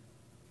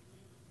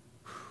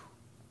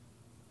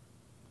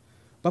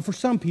 But for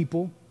some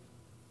people,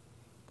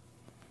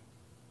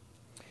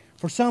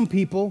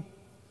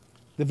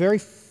 the very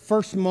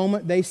first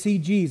moment they see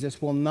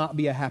Jesus will not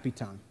be a happy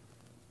time.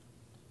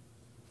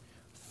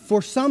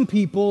 For some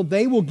people,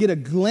 they will get a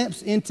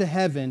glimpse into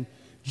heaven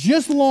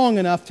just long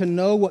enough to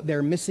know what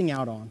they're missing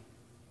out on.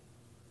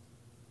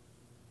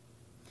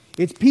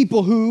 It's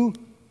people who,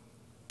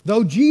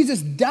 though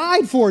Jesus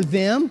died for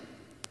them,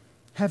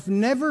 have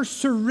never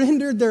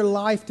surrendered their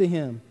life to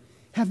Him,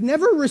 have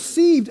never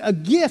received a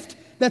gift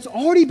that's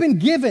already been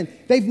given.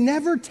 They've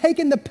never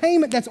taken the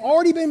payment that's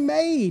already been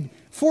made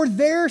for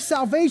their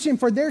salvation,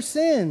 for their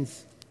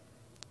sins.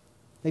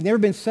 They've never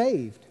been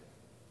saved.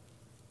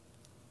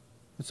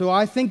 And so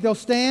I think they'll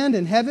stand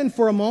in heaven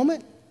for a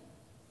moment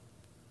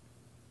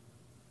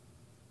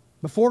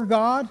before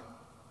God,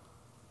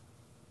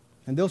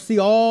 and they'll see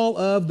all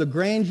of the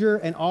grandeur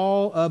and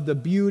all of the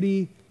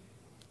beauty,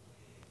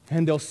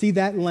 and they'll see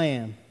that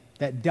Lamb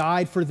that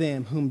died for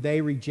them whom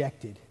they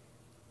rejected.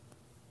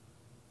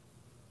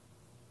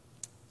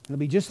 It'll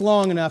be just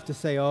long enough to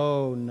say,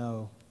 oh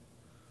no,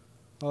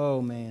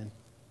 oh man,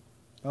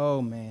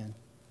 oh man.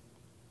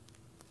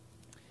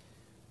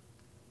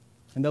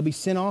 And they'll be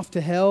sent off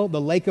to hell, the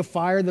lake of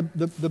fire,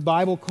 the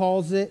Bible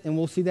calls it, and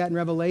we'll see that in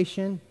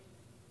Revelation,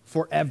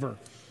 forever.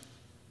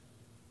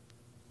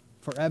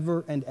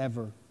 Forever and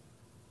ever.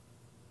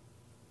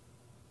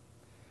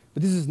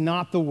 But this is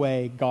not the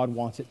way God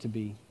wants it to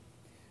be.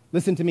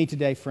 Listen to me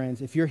today,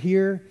 friends. If you're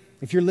here,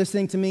 if you're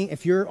listening to me,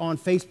 if you're on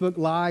Facebook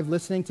Live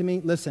listening to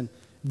me, listen.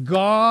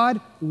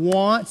 God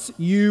wants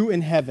you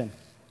in heaven.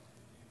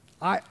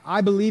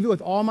 I believe it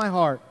with all my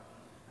heart.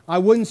 I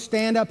wouldn't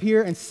stand up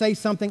here and say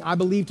something I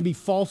believe to be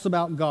false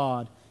about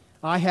God.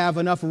 I have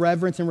enough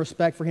reverence and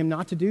respect for Him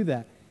not to do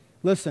that.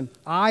 Listen,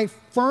 I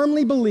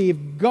firmly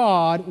believe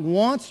God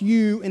wants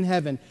you in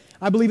heaven.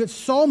 I believe it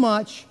so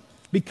much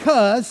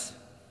because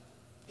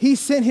He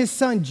sent His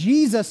Son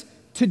Jesus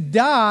to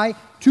die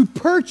to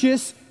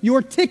purchase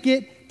your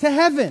ticket to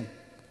heaven.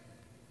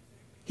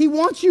 He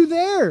wants you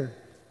there.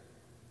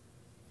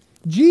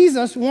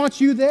 Jesus wants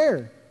you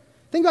there.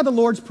 Think about the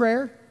Lord's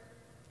Prayer.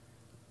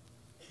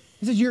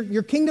 He says,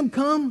 your kingdom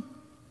come,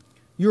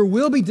 your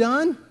will be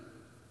done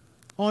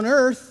on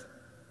earth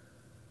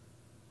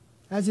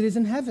as it is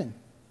in heaven.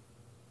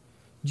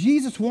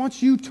 Jesus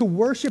wants you to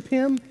worship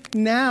Him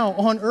now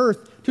on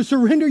earth, to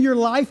surrender your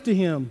life to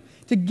Him,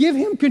 to give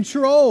Him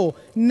control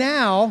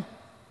now,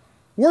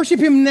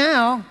 worship Him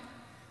now,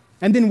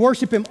 and then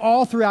worship Him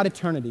all throughout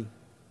eternity.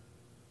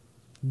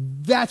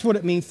 That's what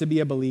it means to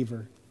be a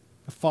believer,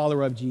 a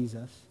follower of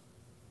Jesus.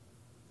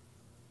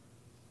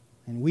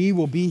 And we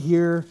will be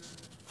here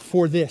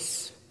for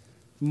this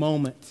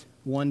moment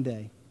one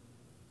day.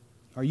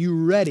 Are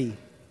you ready?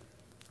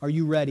 Are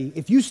you ready?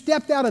 If you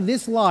stepped out of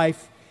this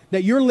life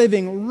that you're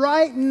living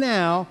right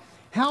now,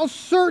 how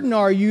certain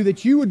are you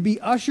that you would be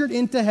ushered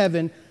into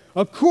heaven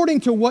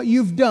according to what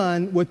you've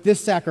done with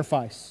this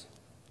sacrifice?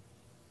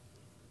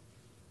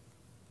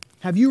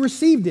 Have you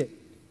received it?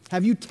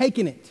 Have you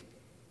taken it?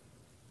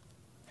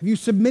 Have you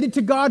submitted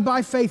to God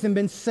by faith and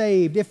been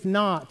saved? If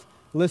not,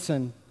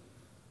 listen.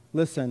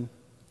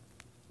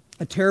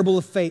 A terrible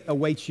fate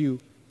awaits you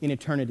in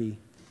eternity.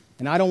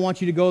 And I don't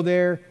want you to go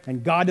there,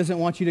 and God doesn't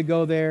want you to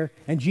go there,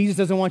 and Jesus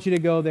doesn't want you to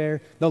go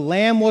there. The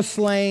Lamb was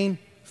slain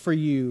for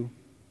you.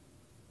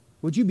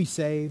 Would you be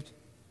saved?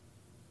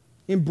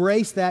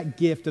 Embrace that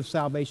gift of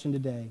salvation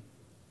today.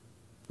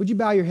 Would you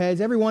bow your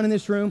heads? Everyone in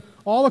this room,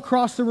 all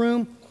across the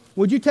room,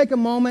 would you take a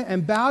moment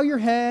and bow your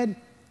head,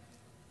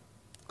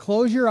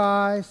 close your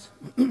eyes,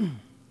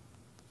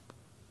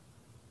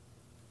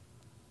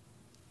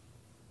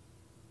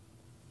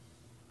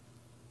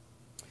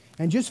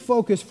 and just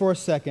focus for a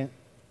second.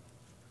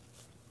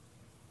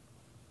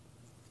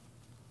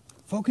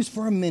 Focus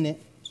for a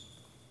minute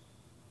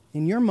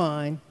in your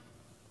mind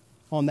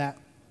on that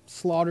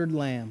slaughtered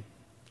lamb.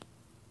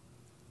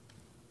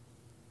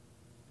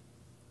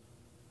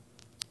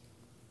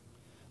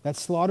 That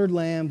slaughtered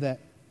lamb that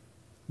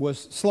was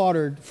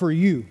slaughtered for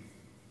you.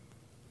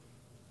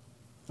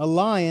 A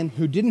lion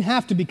who didn't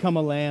have to become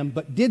a lamb,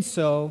 but did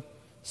so,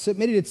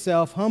 submitted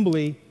itself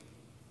humbly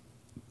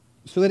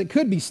so that it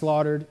could be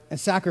slaughtered and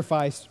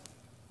sacrificed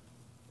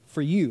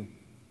for you.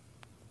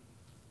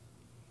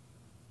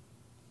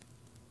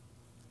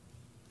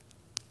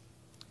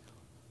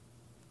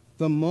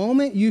 The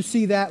moment you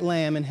see that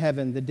lamb in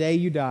heaven, the day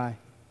you die,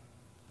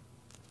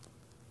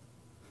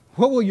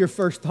 what will your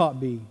first thought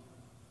be?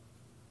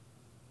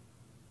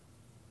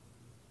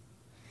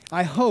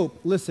 I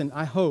hope, listen,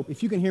 I hope,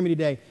 if you can hear me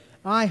today,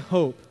 I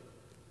hope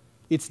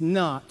it's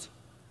not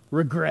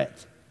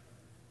regret.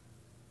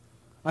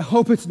 I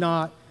hope it's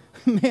not,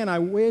 man, I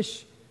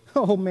wish,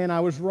 oh man,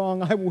 I was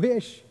wrong, I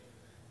wish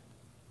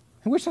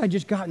I'd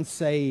just gotten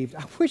saved.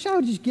 I wish I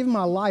would just given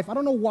my life. I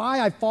don't know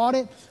why I thought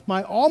it.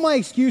 All my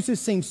excuses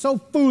seem so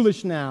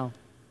foolish now.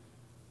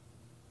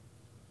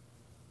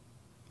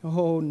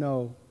 Oh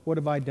no, what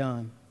have I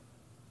done?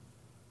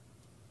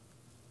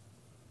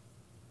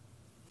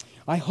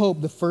 I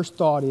hope the first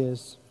thought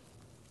is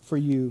for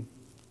you,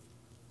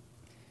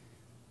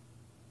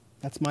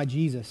 That's my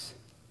Jesus.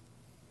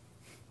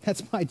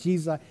 That's my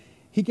Jesus.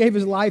 He gave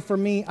his life for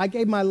me. I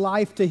gave my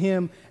life to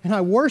him, and I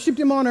worshiped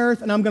him on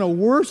earth, and I'm going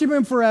to worship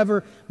him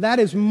forever. That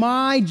is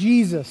my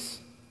Jesus.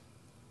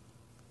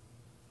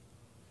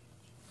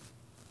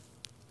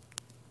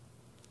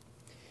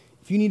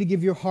 If you need to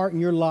give your heart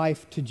and your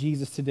life to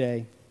Jesus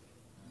today,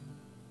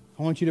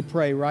 I want you to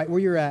pray right where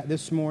you're at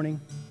this morning.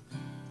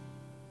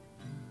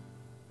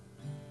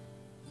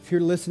 If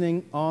you're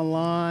listening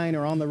online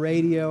or on the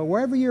radio,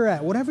 wherever you're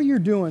at, whatever you're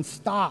doing,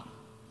 stop.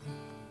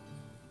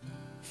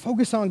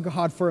 Focus on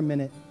God for a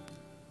minute.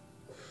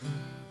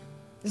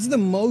 This is the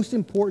most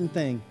important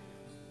thing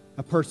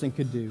a person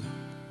could do.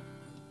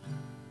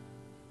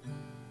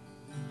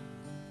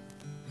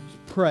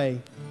 Just pray.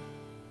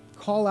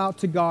 Call out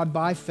to God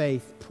by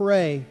faith.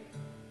 Pray.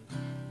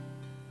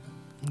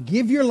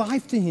 Give your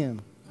life to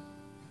him.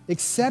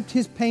 Accept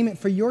his payment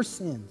for your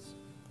sins.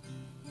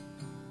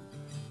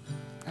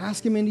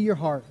 Ask him into your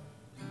heart.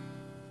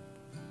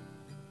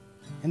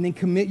 And then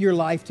commit your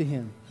life to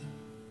him.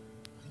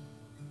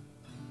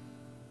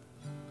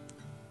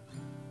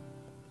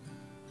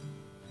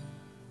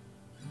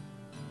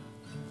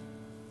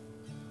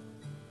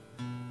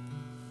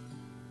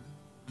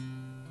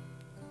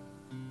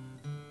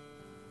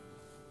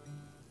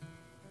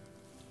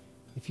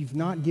 If you've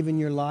not given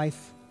your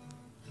life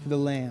to the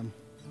Lamb,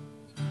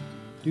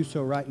 do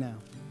so right now.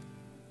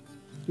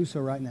 Do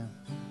so right now.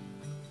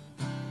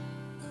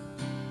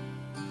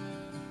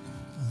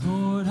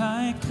 Lord,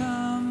 I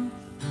come,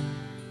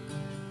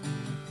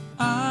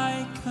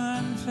 I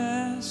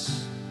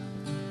confess,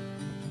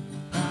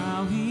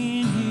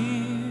 bowing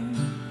here,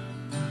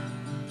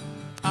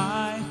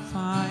 I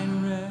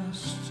find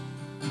rest.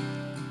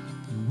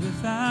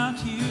 Without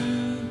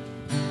you,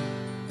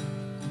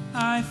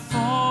 I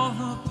fall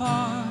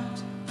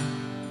apart.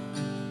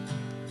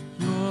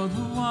 You're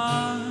the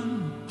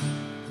one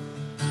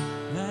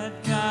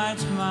that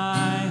guides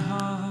my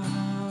heart.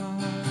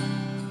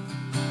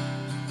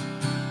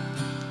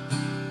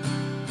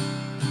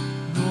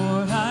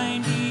 Lord, I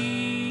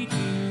need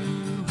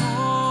you.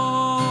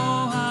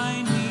 Oh,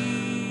 I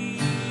need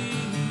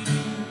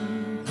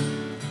you.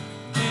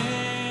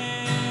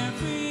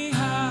 Every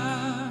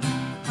hour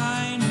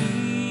I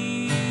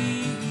need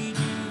you.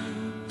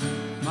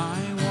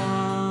 My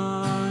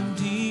one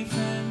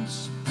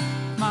defense,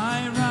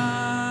 my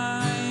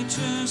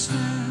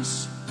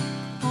righteousness.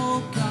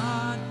 Oh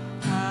God,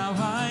 how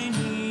I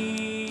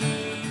need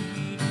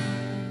you.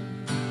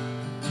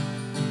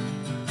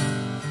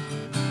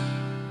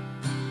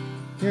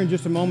 Here in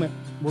just a moment,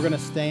 we're going to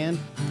stand.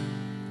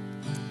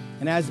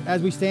 And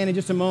as we stand in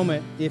just a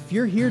moment, if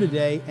you're here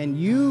today and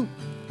you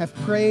have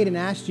prayed and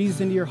asked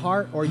Jesus into your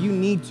heart, or you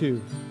need to,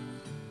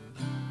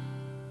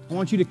 I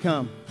want you to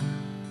come.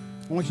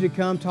 I want you to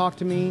come talk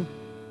to me,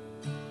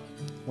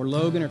 or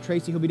Logan or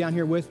Tracy, who'll be down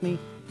here with me.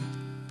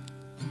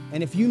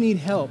 And if you need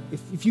help,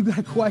 if you've got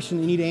a question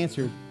that you need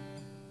answered,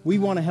 we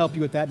want to help you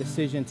with that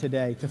decision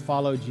today to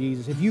follow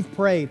Jesus. If you've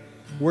prayed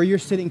where you're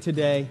sitting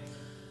today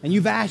and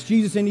you've asked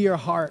Jesus into your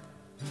heart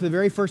for the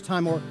very first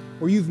time, or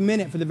you've meant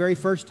it for the very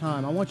first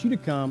time, I want you to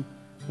come.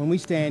 When we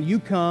stand, you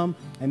come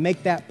and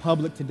make that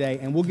public today,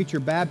 and we'll get your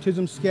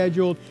baptism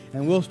scheduled,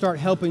 and we'll start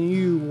helping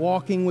you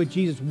walking with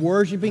Jesus,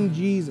 worshiping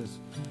Jesus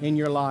in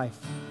your life.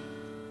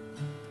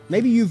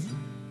 Maybe you've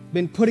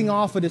been putting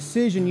off a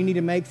decision you need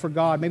to make for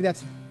God. Maybe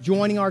that's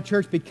joining our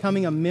church,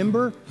 becoming a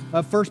member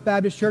of First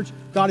Baptist Church.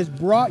 God has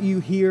brought you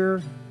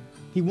here.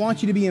 He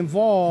wants you to be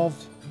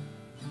involved.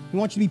 He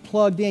wants you to be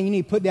plugged in. You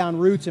need to put down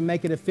roots and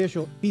make it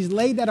official. He's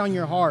laid that on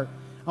your heart.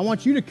 I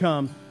want you to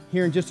come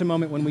here in just a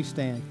moment when we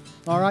stand.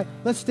 All right,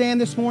 let's stand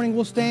this morning.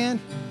 We'll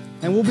stand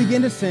and we'll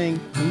begin to sing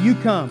when you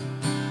come.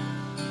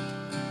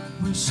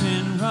 When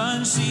sin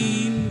runs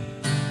deep,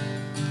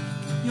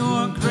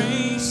 your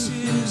grace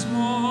is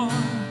more.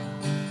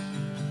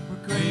 Where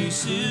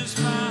grace is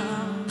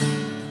found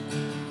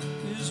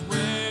is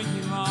where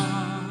you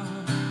are.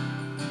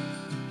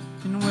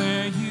 And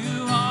where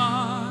you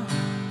are,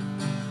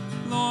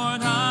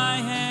 Lord, I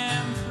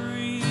am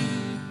free.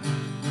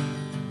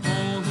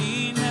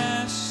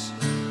 Holiness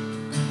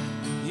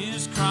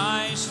is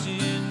Christ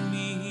in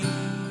me.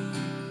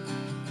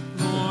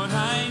 Lord,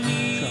 I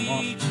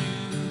need you.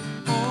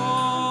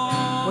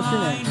 Oh, What's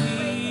your name? I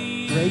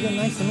need Reagan,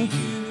 nice to meet you.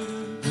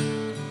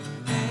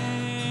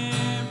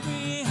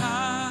 Every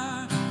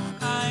hour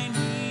I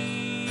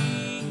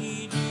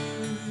need you.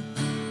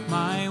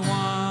 My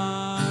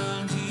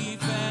one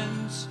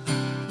defense,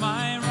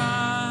 my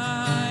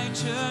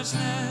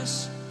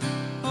righteousness.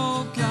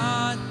 Oh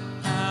God,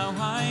 how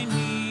I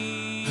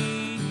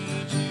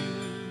need you.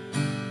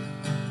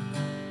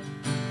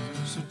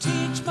 So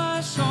teach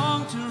my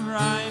song to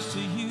rise to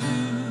you.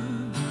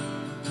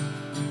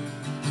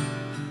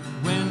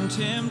 When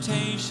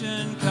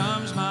temptation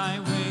comes my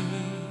way,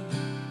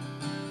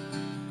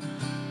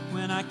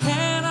 when I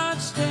cannot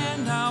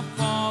stand, I'll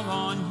fall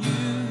on you.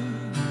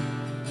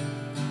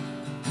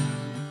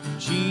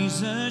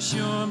 Jesus,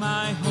 you're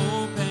my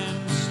hope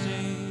and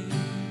stay.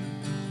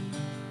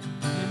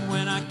 And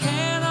when I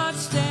cannot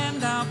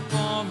stand, I'll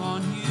fall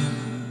on you.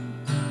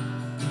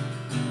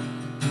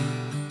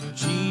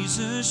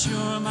 Jesus,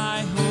 you're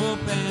my hope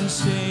and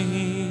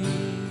stay.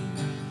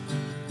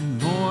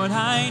 Lord,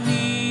 I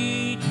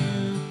need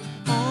you.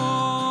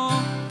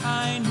 Oh,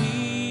 I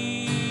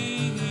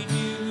need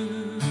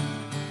you.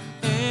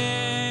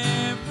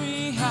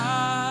 Every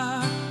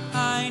hour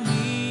I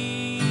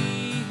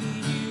need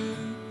you.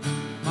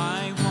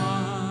 My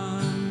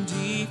one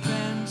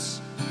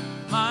defense,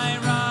 my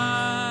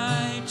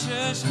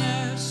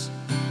righteousness.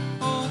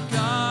 Oh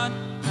God,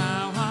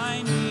 how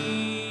I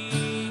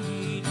need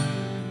you.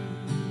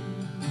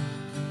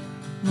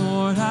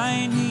 Lord,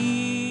 I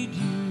need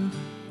you.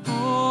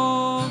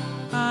 Oh,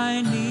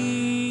 I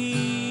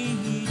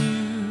need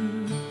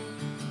you.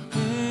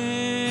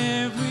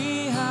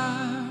 Every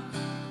hour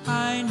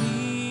I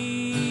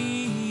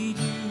need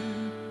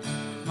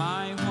you.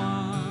 My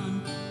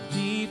one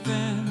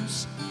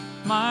defense,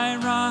 my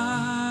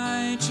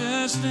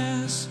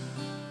righteousness.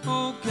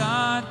 Oh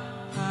God,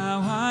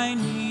 how I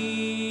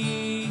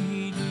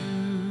need you.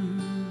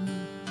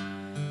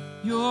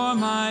 You're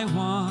my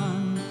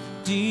one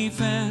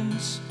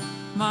defense,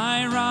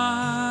 my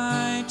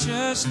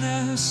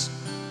righteousness.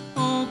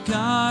 Oh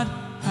God,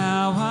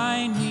 how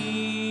I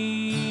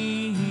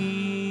need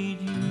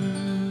you.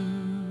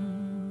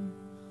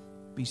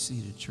 Be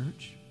seated,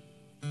 church.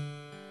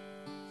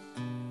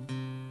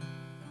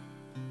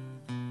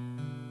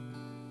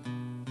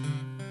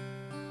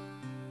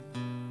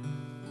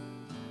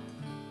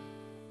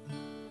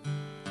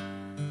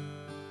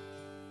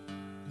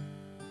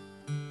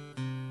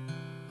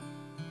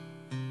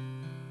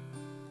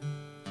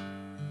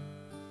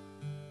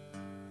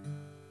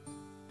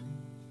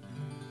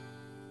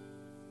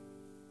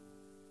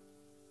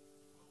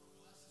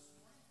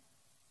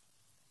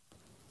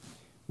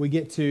 We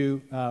get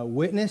to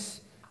witness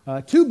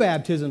two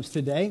baptisms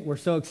today we're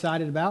so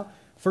excited about.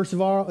 First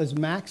of all is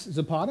Max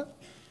Zapata.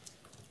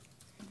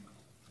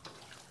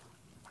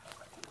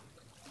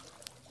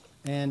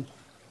 And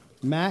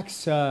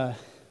Max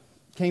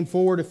came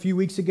forward a few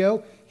weeks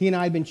ago. He and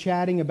I had been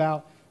chatting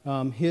about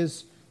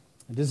his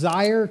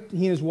desire,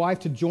 he and his wife,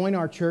 to join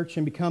our church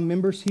and become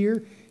members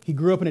here. He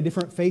grew up in a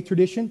different faith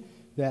tradition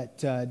that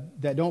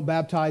don't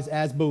baptize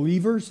as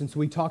believers, and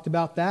so we talked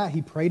about that.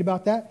 He prayed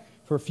about that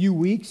for a few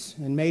weeks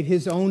and made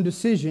his own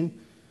decision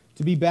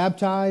to be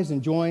baptized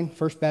and join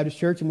First Baptist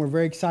Church, and we're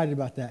very excited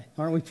about that.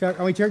 Aren't we, church?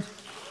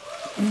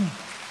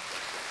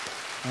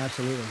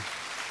 Absolutely.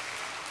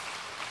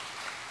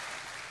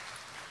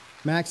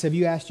 Max, have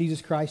you asked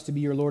Jesus Christ to be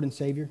your Lord and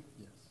Savior?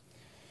 Yes.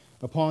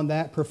 Upon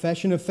that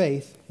profession of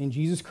faith in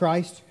Jesus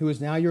Christ, who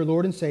is now your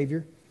Lord and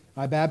Savior,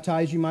 I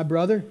baptize you, my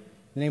brother, in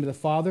the name of the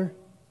Father,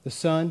 the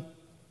Son,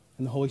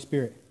 and the Holy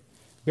Spirit.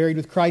 Buried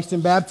with Christ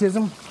in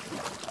baptism,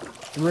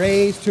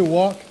 raised to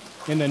walk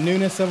in the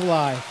newness of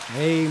life.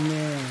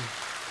 Amen.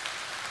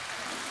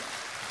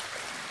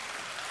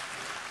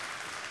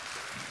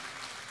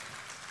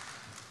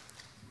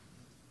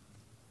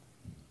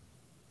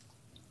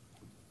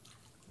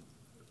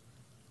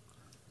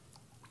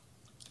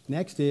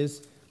 Next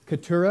is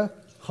Keturah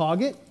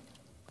Hoggett.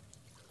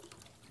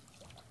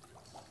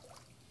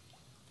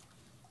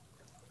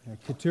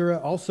 Keturah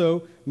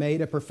also made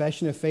a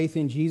profession of faith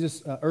in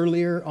Jesus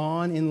earlier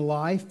on in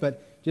life,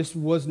 but just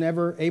was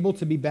never able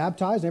to be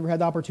baptized, never had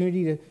the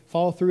opportunity to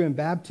follow through in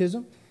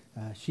baptism.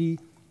 She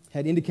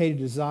had indicated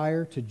a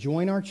desire to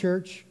join our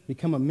church,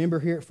 become a member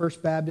here at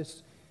First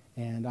Baptist,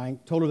 and I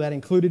told her that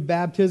included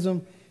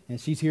baptism,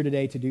 and she's here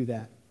today to do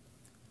that.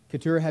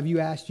 Keturah, have you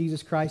asked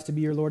Jesus Christ to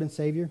be your Lord and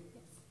Savior? Yes.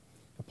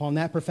 Upon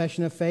that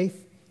profession of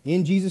faith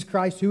in Jesus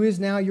Christ, who is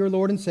now your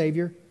Lord and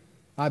Savior,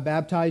 I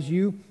baptize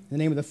you in the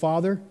name of the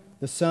Father,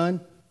 the Son,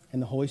 and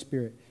the Holy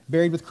Spirit.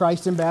 Buried with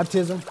Christ in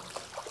baptism,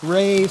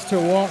 raised to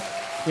walk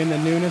in the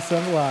newness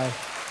of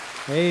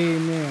life.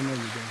 Amen. There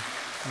you go.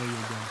 There you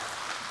go.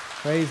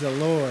 Praise the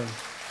Lord.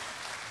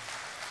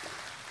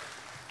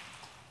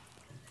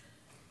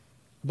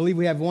 I believe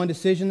we have one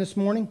decision this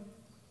morning.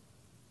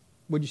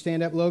 Would you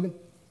stand up, Logan?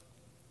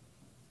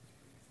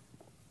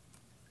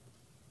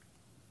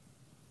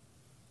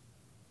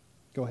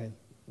 Go ahead.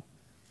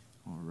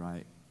 All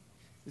right.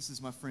 This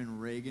is my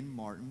friend Reagan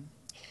Martin.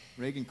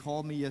 Reagan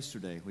called me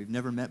yesterday. We've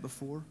never met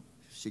before.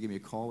 She gave me a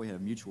call. We had a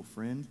mutual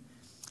friend.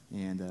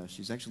 And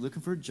she's actually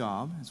looking for a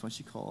job. That's why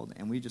she called.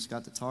 And we just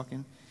got to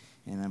talking.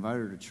 And I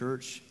invited her to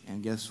church.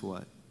 And guess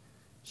what?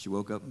 She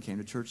woke up and came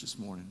to church this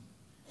morning.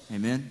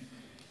 Amen?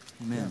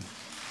 Amen. Yeah.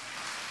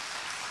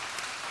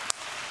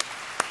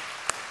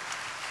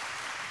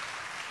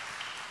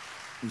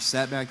 We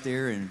sat back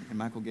there, and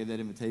Michael gave that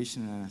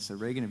invitation. And I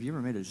said, Reagan, have you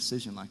ever made a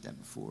decision like that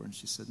before? And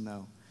she said, no.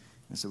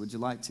 And I said, would you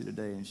like to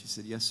today? And she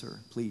said, yes, sir,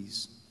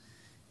 please.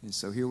 And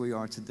so here we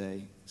are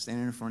today,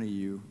 standing in front of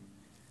you,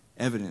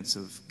 evidence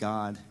of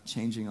God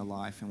changing a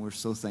life. And we're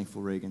so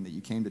thankful, Reagan, that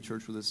you came to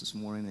church with us this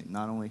morning, that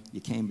not only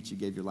you came, but you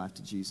gave your life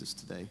to Jesus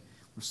today.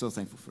 We're so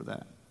thankful for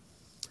that.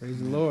 Praise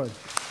the Lord.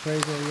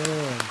 Praise the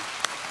Lord.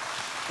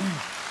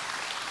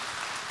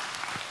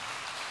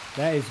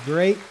 That is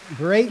great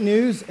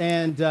news.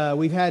 And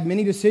we've had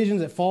many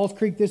decisions at Falls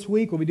Creek this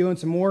week. We'll be doing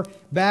some more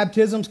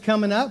baptisms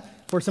coming up.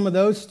 for some of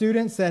those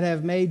students that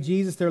have made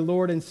Jesus their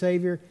Lord and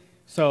Savior.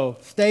 So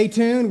stay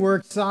tuned. We're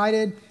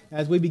excited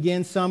as we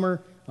begin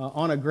summer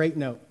on a great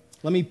note.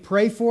 Let me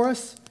pray for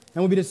us,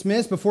 and we'll be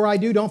dismissed. Before I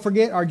do, don't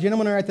forget our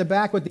gentlemen are at the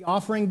back with the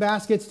offering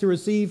baskets to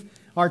receive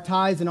our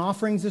tithes and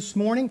offerings this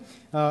morning.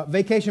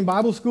 Vacation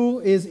Bible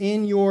School is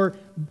in your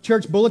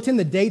church bulletin.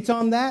 The date's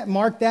on that.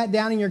 Mark that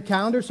down in your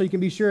calendar so you can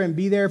be sure and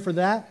be there for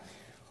that.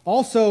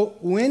 Also,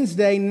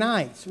 Wednesday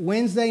nights,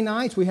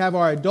 we have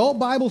our adult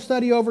Bible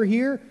study over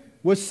here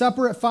with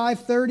supper at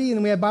 5:30, and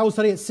then we have Bible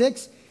study at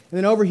 6. And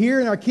then over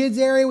here in our kids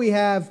area, we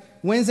have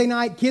Wednesday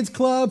night kids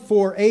club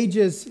for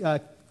ages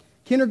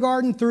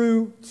kindergarten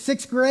through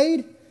 6th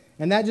grade.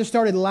 And that just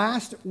started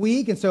last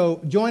week. And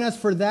so join us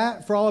for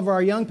that, for all of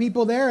our young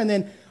people there. And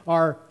then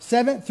our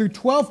 7th through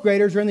 12th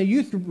graders are in the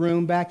youth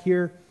room back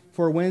here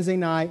for Wednesday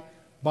night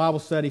Bible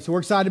study. So we're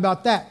excited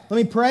about that. Let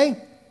me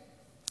pray,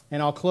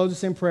 and I'll close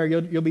us in prayer.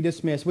 You'll be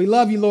dismissed. We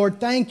love you,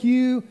 Lord. Thank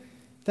you.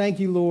 Thank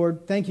you,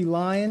 Lord. Thank you,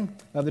 Lion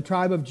of the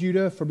tribe of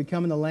Judah, for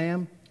becoming the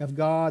Lamb of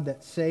God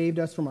that saved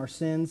us from our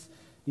sins.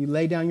 You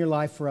laid down your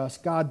life for us.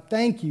 God,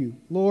 thank you.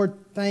 Lord,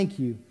 thank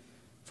you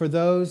for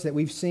those that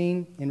we've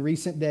seen in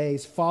recent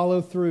days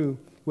follow through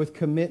with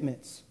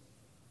commitments.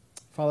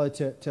 Follow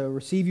to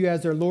receive you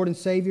as their Lord and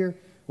Savior,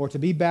 or to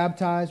be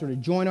baptized, or to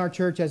join our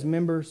church as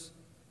members.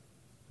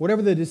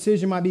 Whatever the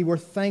decision might be, we're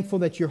thankful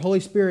that your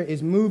Holy Spirit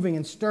is moving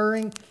and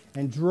stirring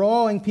and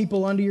drawing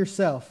people unto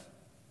yourself.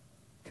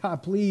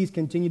 God, please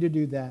continue to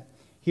do that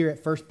here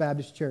at First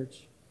Baptist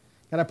Church.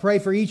 God, I pray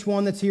for each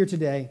one that's here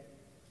today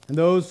and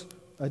those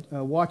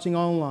watching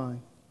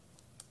online.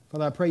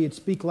 Father, I pray you'd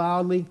speak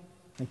loudly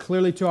and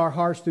clearly to our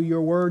hearts through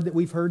your word that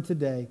we've heard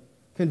today.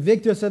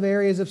 Convict us of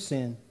areas of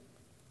sin.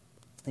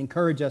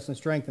 Encourage us and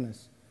strengthen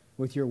us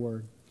with your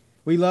word.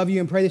 We love you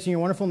and pray this in your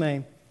wonderful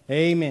name.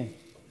 Amen.